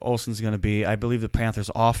good Olsen's going to be. I believe the Panthers'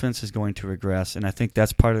 offense is going to regress, and I think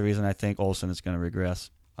that's part of the reason I think Olsen is going to regress.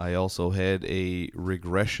 I also had a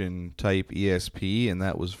regression type ESP, and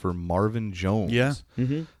that was for Marvin Jones. Yeah.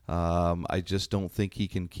 I just don't think he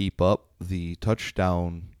can keep up the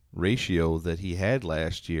touchdown ratio that he had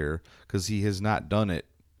last year, because he has not done it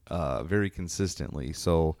very consistently.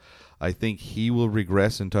 So I think he will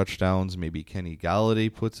regress in touchdowns. Maybe Kenny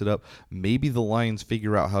Golladay puts it up. Maybe the Lions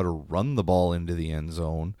figure out how to run the ball into the end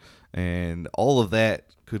zone. And all of that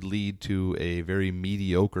could lead to a very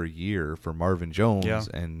mediocre year for Marvin Jones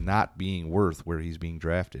and not being worth where he's being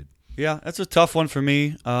drafted. Yeah, that's a tough one for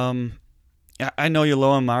me. I know you're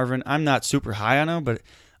low on Marvin. I'm not super high on him, but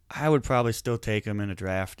I would probably still take him in a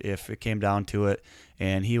draft if it came down to it.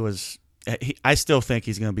 And I still think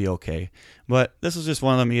he's going to be okay. But this is just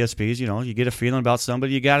one of them ESPs. You get a feeling about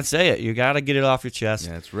somebody, you got to say it. You got to get it off your chest.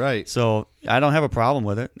 That's right. So I don't have a problem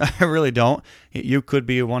with it. I really don't. You could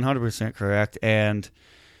be 100% correct. And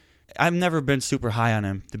I've never been super high on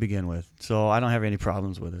him to begin with. So I don't have any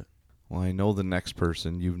problems with it. Well, I know the next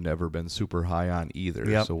person you've never been super high on either.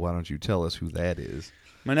 Yep. So why don't you tell us who that is?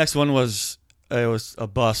 My next one was a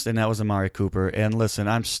bust, and that was Amari Cooper. And listen,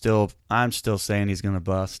 I'm still saying he's going to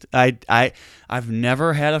bust. I've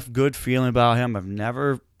never had a good feeling about him. I've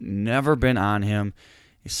never been on him,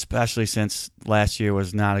 especially since last year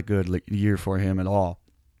was not a good year for him at all.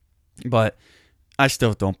 But I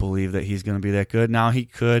still don't believe that he's going to be that good. Now, he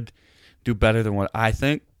could do better than what I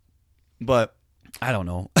think, but I don't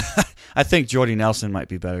know. I think Jordy Nelson might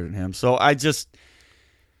be better than him. So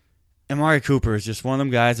Amari Cooper is just one of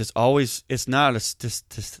them guys. It's not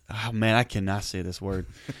I cannot say this word.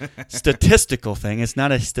 Statistical thing. It's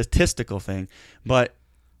not a statistical thing, but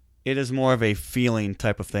it is more of a feeling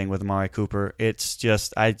type of thing with Amari Cooper.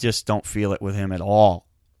 I just don't feel it with him at all.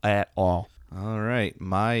 At all. All right.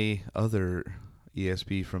 My other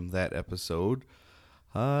ESP from that episode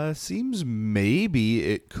seems maybe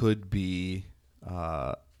it could be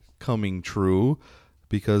coming true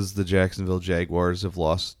because the Jacksonville Jaguars have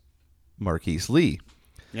lost Marquise Lee.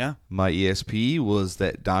 Yeah. My ESP was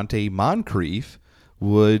that Dante Moncrief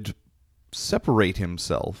would separate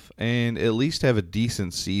himself and at least have a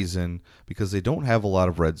decent season because they don't have a lot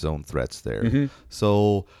of red zone threats there. Mm-hmm.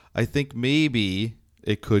 So I think maybe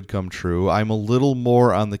it could come true. I'm a little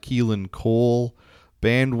more on the Keelan Cole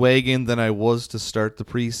bandwagon than I was to start the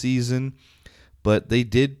preseason, but they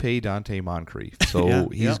did pay Dante Moncrief, so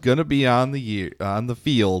he's going to be on the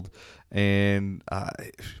field, and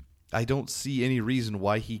I don't see any reason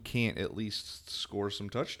why he can't at least score some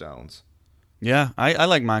touchdowns. Yeah, I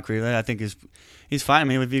like Moncrief. I think he's fine. I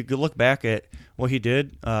mean, if you look back at what he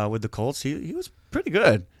did with the Colts, he was pretty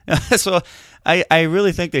good. So I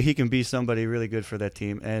really think that he can be somebody really good for that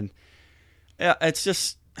team. And yeah, it's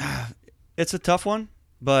a tough one.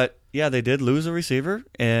 But yeah, they did lose a receiver,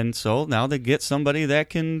 and so now they get somebody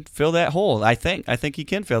that can fill that hole. I think he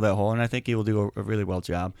can fill that hole, and I think he will do a really well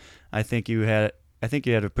job. I think you had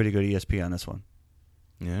a pretty good ESP on this one.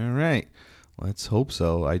 All right. Let's hope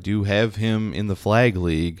so. I do have him in the flag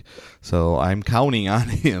league, so I'm counting on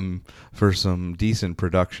him for some decent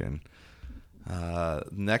production.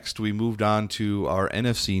 Next, we moved on to our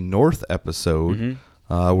NFC North episode,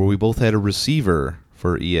 where we both had a receiver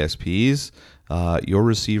for ESPs. Your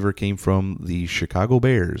receiver came from the Chicago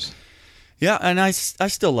Bears. Yeah, and I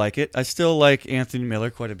still like it. I still like Anthony Miller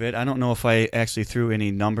quite a bit. I don't know if I actually threw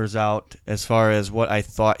any numbers out as far as what I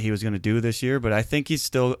thought he was going to do this year, but I think he's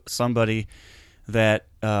still somebody that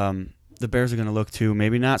the Bears are going to look to.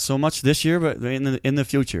 Maybe not so much this year, but in the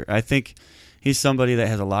future. I think he's somebody that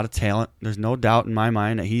has a lot of talent. There's no doubt in my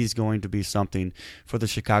mind that he's going to be something for the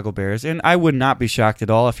Chicago Bears, and I would not be shocked at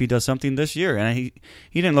all if he does something this year. And he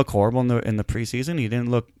didn't look horrible in the preseason. He didn't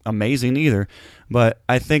look amazing either, but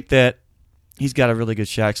I think that he's got a really good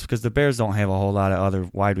shot because the Bears don't have a whole lot of other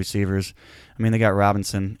wide receivers. I mean, they got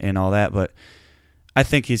Robinson and all that, but I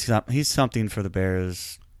think he's something for the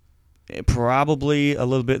Bears probably a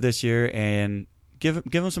little bit this year, and give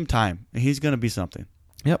him some time. He's going to be something.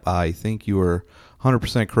 Yep, I think you were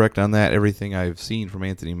 100% correct on that. Everything I've seen from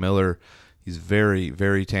Anthony Miller, he's very,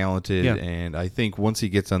 very talented, and I think once he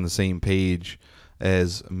gets on the same page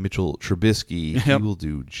as Mitchell Trubisky, he will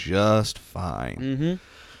do just fine. Mm-hmm.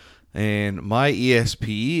 And my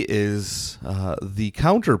ESP is the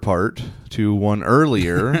counterpart to one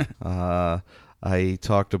earlier. I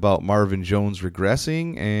talked about Marvin Jones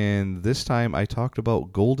regressing, and this time I talked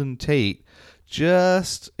about Golden Tate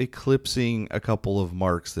just eclipsing a couple of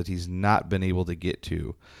marks that he's not been able to get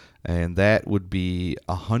to. And that would be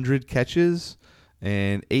 100 catches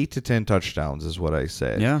and 8 to 10 touchdowns is what I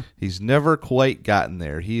said. Yeah. He's never quite gotten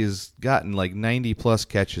there. He has gotten like 90-plus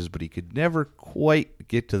catches, but he could never quite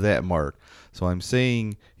get to that mark. So I'm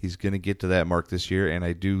saying he's going to get to that mark this year, and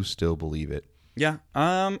I do still believe it. Yeah,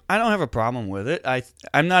 I don't have a problem with it.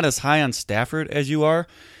 I'm not as high on Stafford as you are,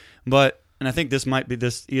 and I think this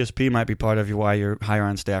ESP might be part of why you're higher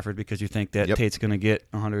on Stafford, because you think that Tate's going to get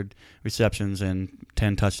 100 receptions and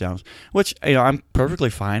 10 touchdowns, which I'm perfectly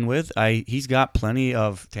fine with. He's got plenty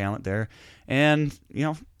of talent there, and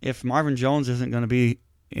if Marvin Jones isn't going to be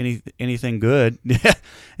anything good,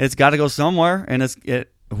 it's got to go somewhere, and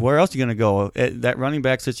where else are you going to go? That running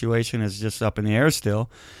back situation is just up in the air still.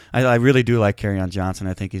 I really do like Kerryon Johnson.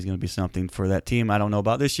 I think he's going to be something for that team. I don't know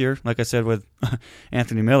about this year, like I said with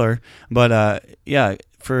Anthony Miller. But,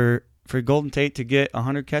 for Golden Tate to get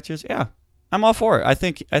 100 catches, I'm all for it. I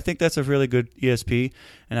think that's a really good ESP,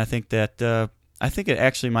 and I think that it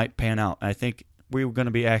actually might pan out. I think we were going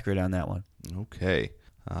to be accurate on that one. Okay.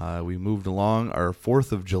 We moved along our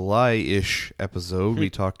 4th of July-ish episode. We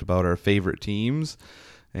talked about our favorite teams.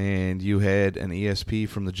 And you had an ESP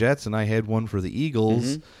from the Jets, and I had one for the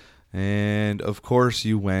Eagles. Mm-hmm. And, of course,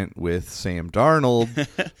 you went with Sam Darnold,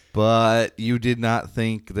 but you did not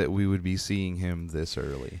think that we would be seeing him this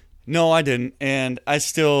early. No, I didn't, and I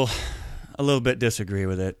still a little bit disagree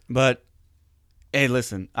with it. But, hey,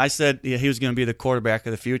 listen, I said he was going to be the quarterback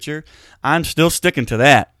of the future. I'm still sticking to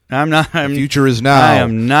that. The future is now. I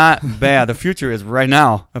am not bad. The future is right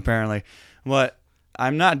now, apparently. But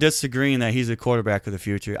I'm not disagreeing that he's a quarterback of the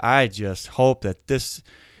future. I just hope that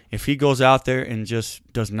if he goes out there and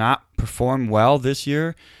just does not perform well this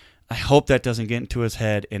year, I hope that doesn't get into his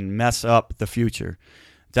head and mess up the future.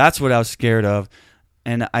 That's what I was scared of.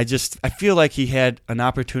 And I feel like he had an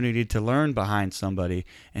opportunity to learn behind somebody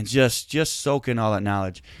and just soak in all that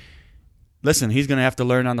knowledge. Listen, he's going to have to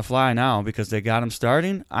learn on the fly now because they got him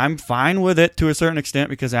starting. I'm fine with it to a certain extent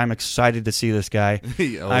because I'm excited to see this guy.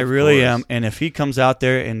 I really am. And if he comes out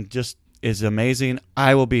there and just is amazing,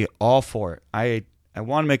 I will be all for it. I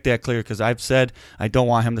want to make that clear because I've said I don't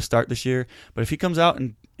want him to start this year. But if he comes out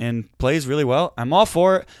and plays really well, I'm all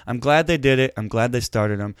for it. I'm glad they did it. I'm glad they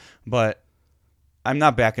started him. But I'm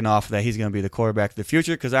not backing off that he's going to be the quarterback of the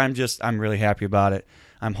future because I'm really happy about it.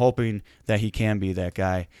 I'm hoping that he can be that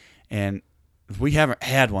guy. And we haven't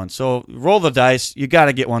had one. So roll the dice. You got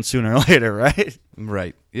to get one sooner or later, right?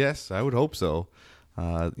 Right. Yes, I would hope so.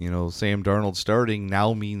 Sam Darnold starting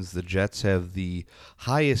now means the Jets have the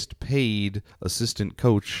highest paid assistant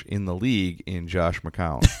coach in the league in Josh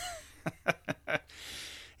McCown.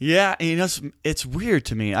 Yeah, it's weird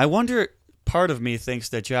to me. I wonder, part of me thinks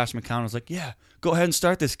that Josh McCown was like, yeah, go ahead and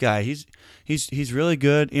start this guy. He's really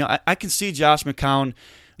good. I can see Josh McCown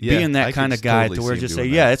being that kind of guy to where just say,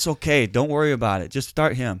 yeah, it's okay. Don't worry about it. Just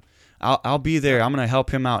start him. I'll be there. I'm going to help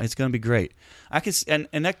him out. It's going to be great. I can,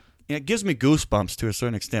 and that it gives me goosebumps to a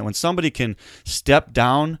certain extent when somebody can step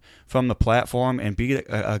down from the platform and be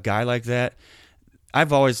a guy like that.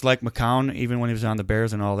 I've always liked McCown, even when he was on the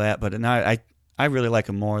Bears and all that. But now I really like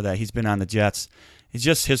him more that he's been on the Jets. It's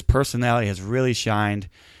just his personality has really shined,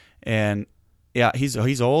 and yeah,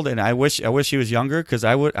 he's old, and I wish he was younger because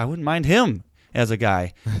I wouldn't mind him as a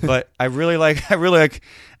guy. But I really like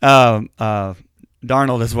Darnold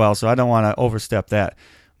as well, so I don't want to overstep that.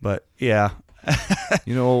 But yeah.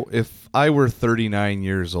 If I were 39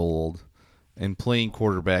 years old and playing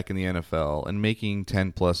quarterback in the NFL and making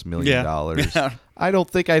 $10+ million, I don't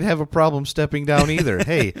think I'd have a problem stepping down either.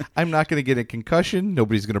 Hey, I'm not going to get a concussion.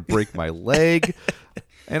 Nobody's going to break my leg.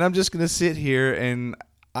 And I'm just going to sit here and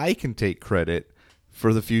I can take credit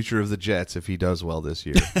for the future of the Jets if he does well this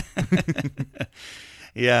year.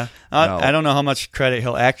 Yeah. I don't know how much credit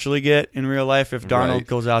he'll actually get in real life if Darnold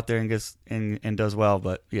goes out there and gets and does well,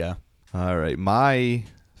 but yeah. All right. My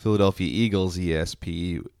Philadelphia Eagles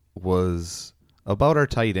ESP was about our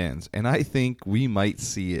tight ends, and I think we might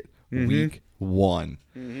see it week one.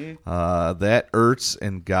 That Ertz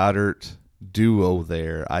and Goddard duo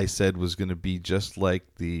there, I said was going to be just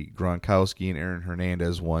like the Gronkowski and Aaron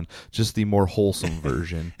Hernandez one, just the more wholesome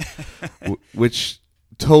version, which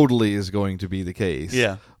totally is going to be the case.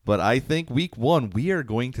 Yeah. But I think week one, we are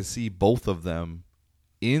going to see both of them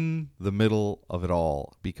in the middle of it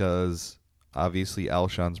all because obviously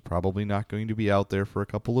Alshon's probably not going to be out there for a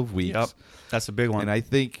couple of weeks. Yep, that's a big one. And I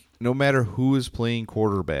think no matter who is playing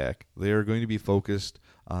quarterback, they are going to be focused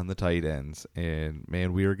on the tight ends. And,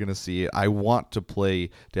 man, we are going to see it. I want to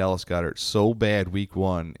play Dallas Goedert so bad week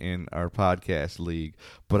one in our podcast league,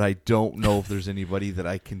 but I don't know if there's anybody that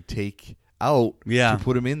I can take out to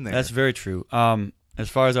put him in there. That's very true. As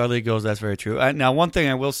far as our league goes, that's very true. Now, one thing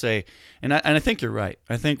I will say, and I think you're right.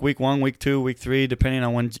 I think week 1, week 2, week 3, depending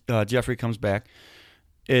on when Jeffrey comes back,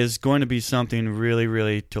 is going to be something really,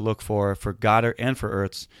 really to look for Goddard and for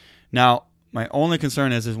Ertz. Now, my only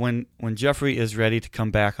concern is when Jeffrey is ready to come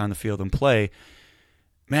back on the field and play,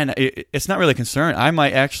 man, it's not really a concern. I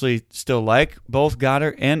might actually still like both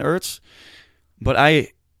Goddard and Ertz, but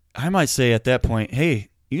I might say at that point, hey,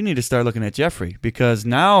 you need to start looking at Jeffrey because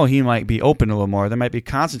now he might be open a little more. They might be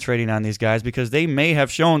concentrating on these guys because they may have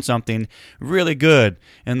shown something really good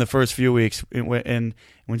in the first few weeks. And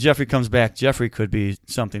when Jeffrey comes back, Jeffrey could be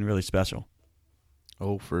something really special.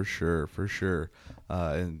 Oh, for sure, for sure.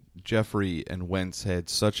 And Jeffrey and Wentz had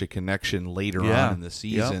such a connection later on in the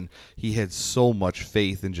season. Yep. He had so much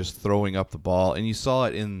faith in just throwing up the ball, and you saw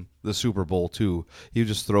it in the Super Bowl too. He would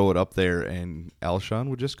just throw it up there, and Alshon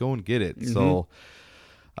would just go and get it. Mm-hmm. So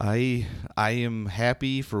I am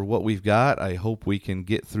happy for what we've got. I hope we can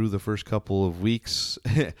get through the first couple of weeks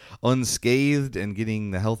unscathed and getting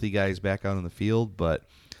the healthy guys back out on the field. But,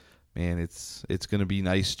 man, it's going to be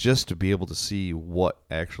nice just to be able to see what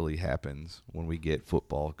actually happens when we get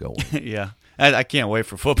football going. Yeah, I can't wait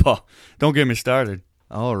for football. Don't get me started.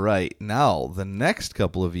 All right. Now, the next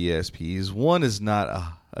couple of ESPs, one is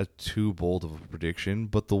not a too bold of a prediction,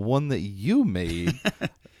 but the one that you made –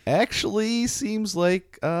 actually seems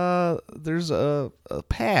like there's a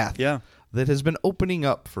path that has been opening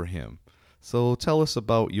up for him. So tell us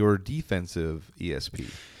about your defensive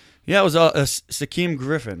ESP. Yeah, it was Shaquem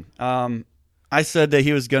Griffin. I said that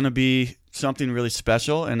he was going to be something really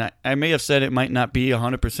special. And I may have said it might not be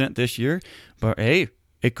 100% this year, but hey,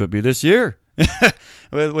 it could be this year.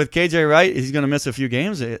 with KJ Wright, he's going to miss a few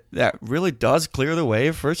games. That really does clear the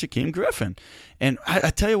way for Shaquem Griffin. And I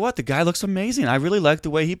tell you what, the guy looks amazing. I really like the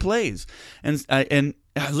way he plays. And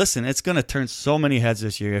listen, it's going to turn so many heads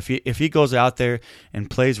this year if he goes out there and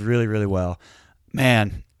plays really, really well.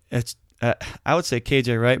 Man, it's I would say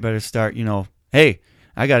KJ Wright better start. Hey,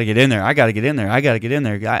 I got to get in there. I got to get in there. I got to get in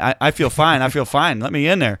there. I feel fine. I feel fine. Let me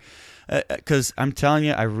in there. Because I'm telling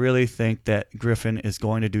you, I really think that Griffin is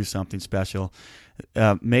going to do something special.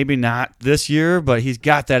 Maybe not this year, but he's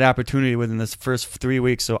got that opportunity within this first 3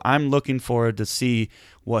 weeks. So I'm looking forward to see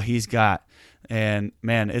what he's got. And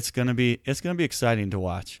man, it's gonna be exciting to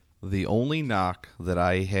watch. The only knock that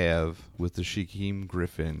I have with the Shaquem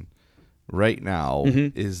Griffin right now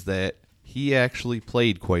is that he actually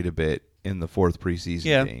played quite a bit in the fourth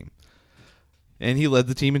preseason game. And he led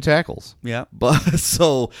the team in tackles. Yeah. But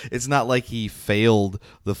so it's not like he failed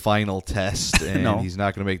the final test and No. he's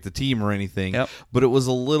not going to make the team or anything. Yep. But it was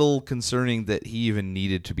a little concerning that he even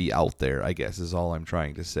needed to be out there, I guess, is all I'm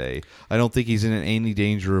trying to say. I don't think he's in any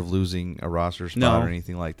danger of losing a roster spot or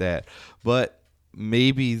anything like that. But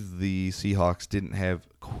maybe the Seahawks didn't have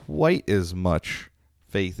quite as much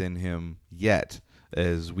faith in him yet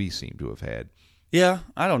as we seem to have had. Yeah,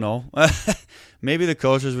 I don't know. Maybe the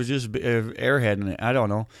coaches were just airheading it. I don't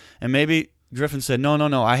know. And maybe Griffin said, no,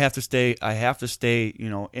 I have to stay,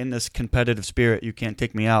 in this competitive spirit. You can't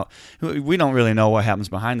take me out. We don't really know what happens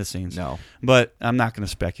behind the scenes. No. But I'm not going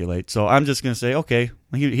to speculate. So I'm just going to say, okay,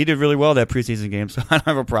 he did really well that preseason game, so I don't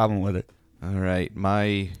have a problem with it. All right.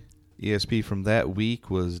 My ESP from that week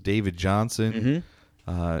was David Johnson.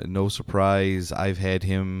 No surprise. I've had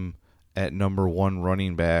him at number 1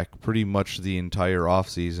 running back pretty much the entire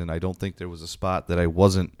offseason. I don't think there was a spot that I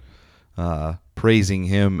wasn't praising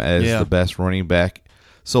him as the best running back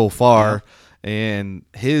so far. Yeah. And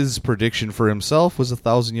his prediction for himself was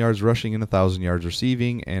 1,000 yards rushing and 1,000 yards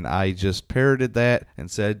receiving, and I just parroted that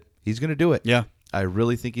and said he's going to do it. Yeah. I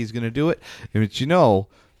really think he's going to do it. But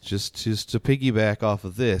just to piggyback off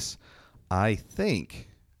of this, I think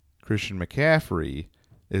Christian McCaffrey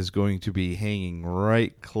is going to be hanging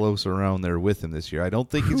right close around there with him this year. I don't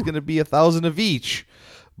think he's going to be 1,000 of each,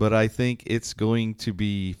 but I think it's going to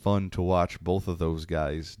be fun to watch both of those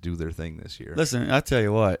guys do their thing this year. Listen, I'll tell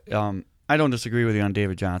you what. I don't disagree with you on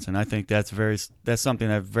David Johnson. I think that's something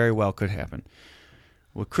that very well could happen.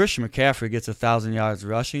 When Christian McCaffrey gets 1,000 yards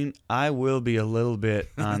rushing, I will be a little bit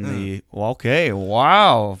on the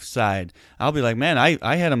wow side. I'll be like, man,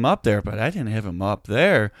 I had him up there, but I didn't have him up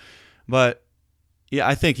there. But yeah,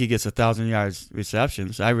 I think he gets 1,000 yards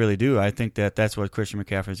receptions. I really do. I think that's what Christian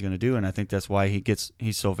McCaffrey is going to do, and I think that's why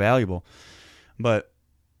he's so valuable. But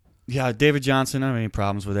yeah, David Johnson, I don't have any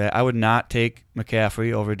problems with that. I would not take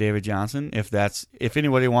McCaffrey over David Johnson if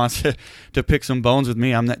anybody wants to pick some bones with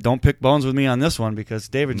me. Don't pick bones with me on this one because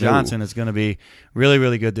David Johnson is going to be really,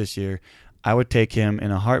 really good this year. I would take him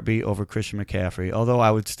in a heartbeat over Christian McCaffrey, although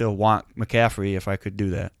I would still want McCaffrey if I could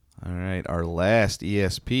do that. All right, our last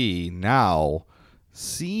ESP now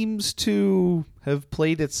seems to have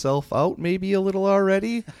played itself out maybe a little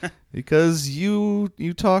already because you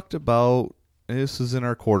talked about, this is in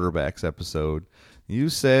our quarterbacks episode, you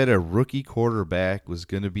said a rookie quarterback was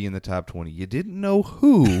going to be in the top 20. You didn't know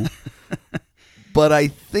who, but I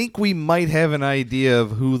think we might have an idea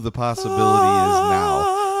of who the possibility is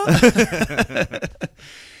now.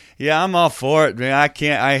 Yeah, I'm all for it, man.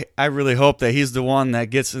 I really hope that he's the one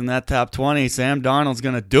that gets in that top 20. Sam Darnold's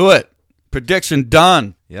going to do it. Prediction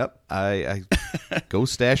done. Yep. I go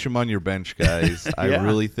stash him on your bench, guys. I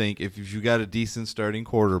really think if you got a decent starting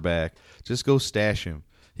quarterback, just go stash him.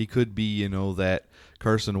 He could be, that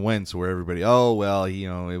Carson Wentz where everybody,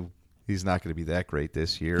 he's not going to be that great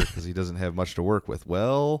this year because he doesn't have much to work with.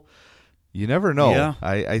 Well, you never know. Yeah.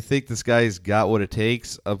 I think this guy's got what it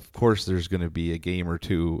takes. Of course, there's going to be a game or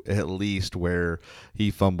two at least where he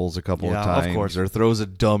fumbles a couple of times or throws a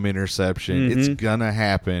dumb interception. It's going to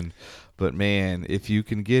happen. But, man, if you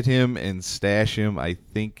can get him and stash him, I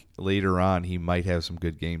think later on he might have some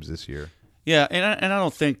good games this year. Yeah, and I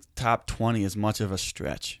don't think top 20 is much of a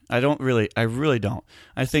stretch. I really don't.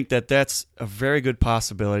 I think that's a very good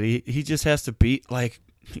possibility. He just has to beat,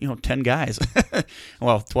 10 guys.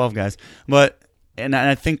 Well, 12 guys. And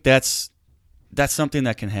I think that's something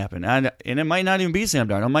that can happen. And it might not even be Sam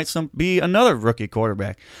Darnold. It might be another rookie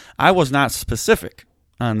quarterback. I was not specific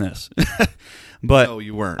on this. But no,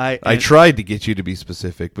 you weren't. I tried to get you to be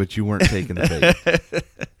specific, but you weren't taking the bait.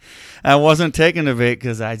 I wasn't taking the bait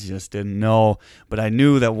because I just didn't know. But I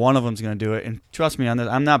knew that one of them's going to do it. And trust me on this,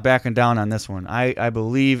 I'm not backing down on this one. I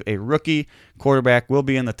believe a rookie quarterback will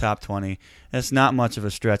be in the top 20. It's not much of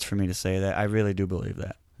a stretch for me to say that. I really do believe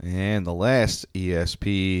that. And the last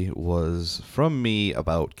ESP was from me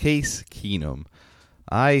about Case Keenum.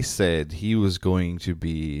 I said he was going to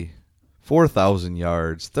be 4,000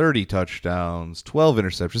 yards, 30 touchdowns, 12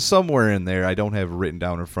 interceptions, somewhere in there. I don't have it written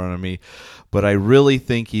down in front of me, but I really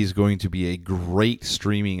think he's going to be a great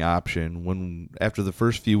streaming option. When after the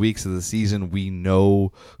first few weeks of the season, we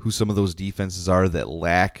know who some of those defenses are that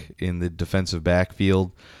lack in the defensive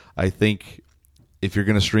backfield. I think if you're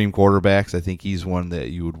going to stream quarterbacks, I think he's one that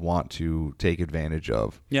you would want to take advantage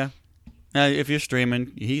of. Yeah. If you're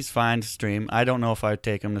streaming, he's fine to stream. I don't know if I'd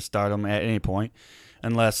take him to start him at any point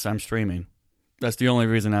unless I'm streaming. That's the only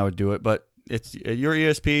reason I would do it. But it's your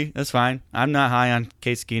ESP. That's fine. I'm not high on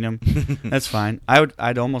Case Keenum. That's fine.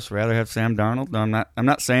 I'd almost rather have Sam Darnold. I'm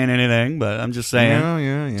not saying anything, but I'm just saying.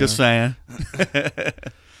 Yeah. Just saying.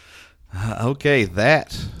 Okay,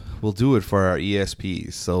 that will do it for our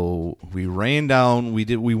ESPs. So we ran down. We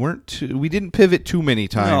didn't pivot too many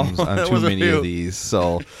times on too many of these.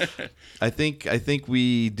 So I think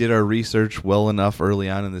we did our research well enough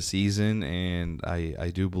early on in the season, and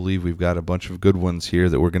I do believe we've got a bunch of good ones here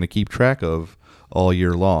that we're going to keep track of all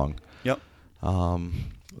year long. Yep.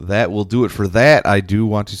 That will do it for that. I do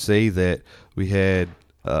want to say that we had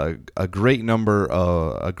a great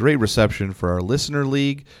reception for our listener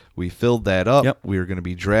league. We filled that up. Yep. We are going to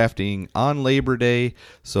be drafting on Labor Day.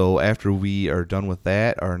 So after we are done with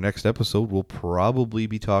that, our next episode will probably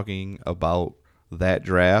be talking about that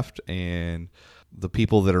draft and the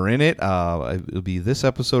people that are in it. It'll be this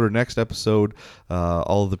episode or next episode.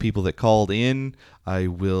 All of the people that called in, I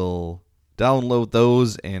will download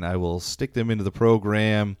those and I will stick them into the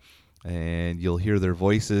program, and you'll hear their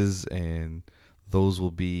voices, and those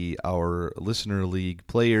will be our listener league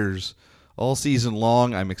players all season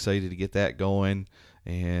long. I'm excited to get that going.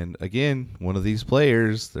 And again, one of these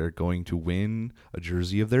players, they're going to win a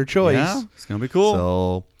jersey of their choice. Yeah, it's going to be cool.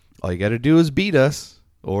 So all you got to do is beat us,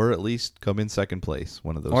 or at least come in second place.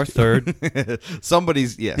 One of those. Or two. third.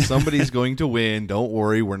 Somebody's going to win. Don't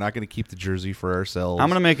worry. We're not going to keep the jersey for ourselves. I'm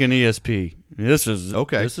going to make an ESP. This is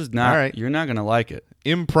okay. This is not. All right. You're not going to like it.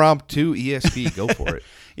 Impromptu ESP. Go for it.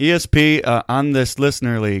 ESP on this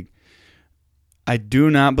listener league. I do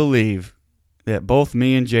not believe that both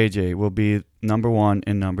me and JJ will be number 1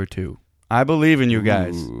 and number 2. I believe in you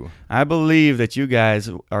guys. Ooh. I believe that you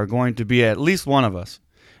guys are going to be at least one of us.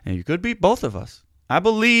 And you could beat both of us. I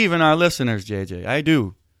believe in our listeners, JJ. I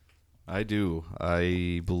do. I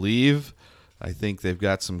believe. I think they've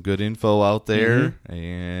got some good info out there,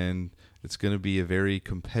 and it's going to be a very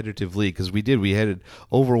competitive league because we had an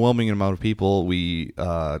overwhelming amount of people. We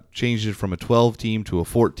changed it from a 12-team to a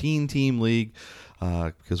 14-team league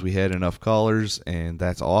because we had enough callers, and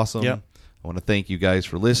that's awesome. Yep. I want to thank you guys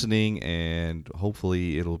for listening, and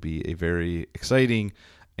hopefully it'll be a very exciting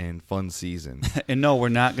and fun season. And no, we're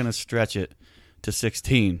not going to stretch it to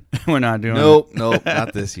 16. We're not doing Nope,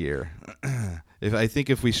 not this year.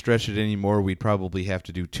 If we stretch it anymore, we'd probably have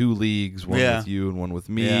to do 2 leagues, one with you and one with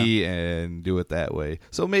me, and do it that way.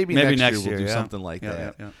 So maybe next year we'll do something like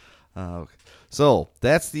that. Yeah. So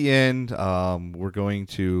that's the end. We're going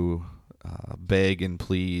to beg and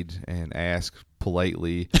plead and ask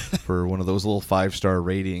politely for one of those little 5-star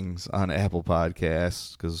ratings on Apple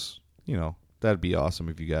Podcasts because, that'd be awesome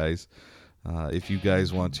if you guys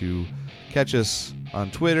want to catch us on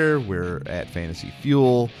Twitter, we're at Fantasy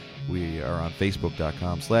Fuel. We are on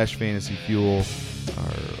Facebook.com/Fantasy Fuel.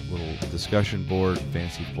 Our little discussion board,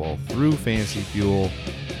 Fantasy Football through Fantasy Fuel.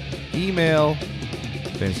 Email,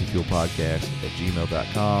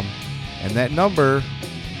 fantasyfuelpodcast@gmail.com. And that number,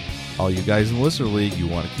 all you guys in the Listener League, you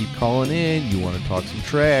want to keep calling in, you want to talk some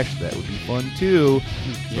trash, that would be fun too.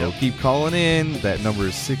 So keep calling in. That number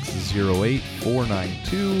is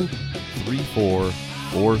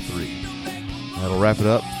 608-492-3443. That'll wrap it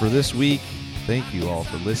up for this week. Thank you all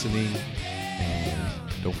for listening. And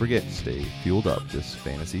don't forget to stay fueled up this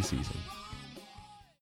fantasy season.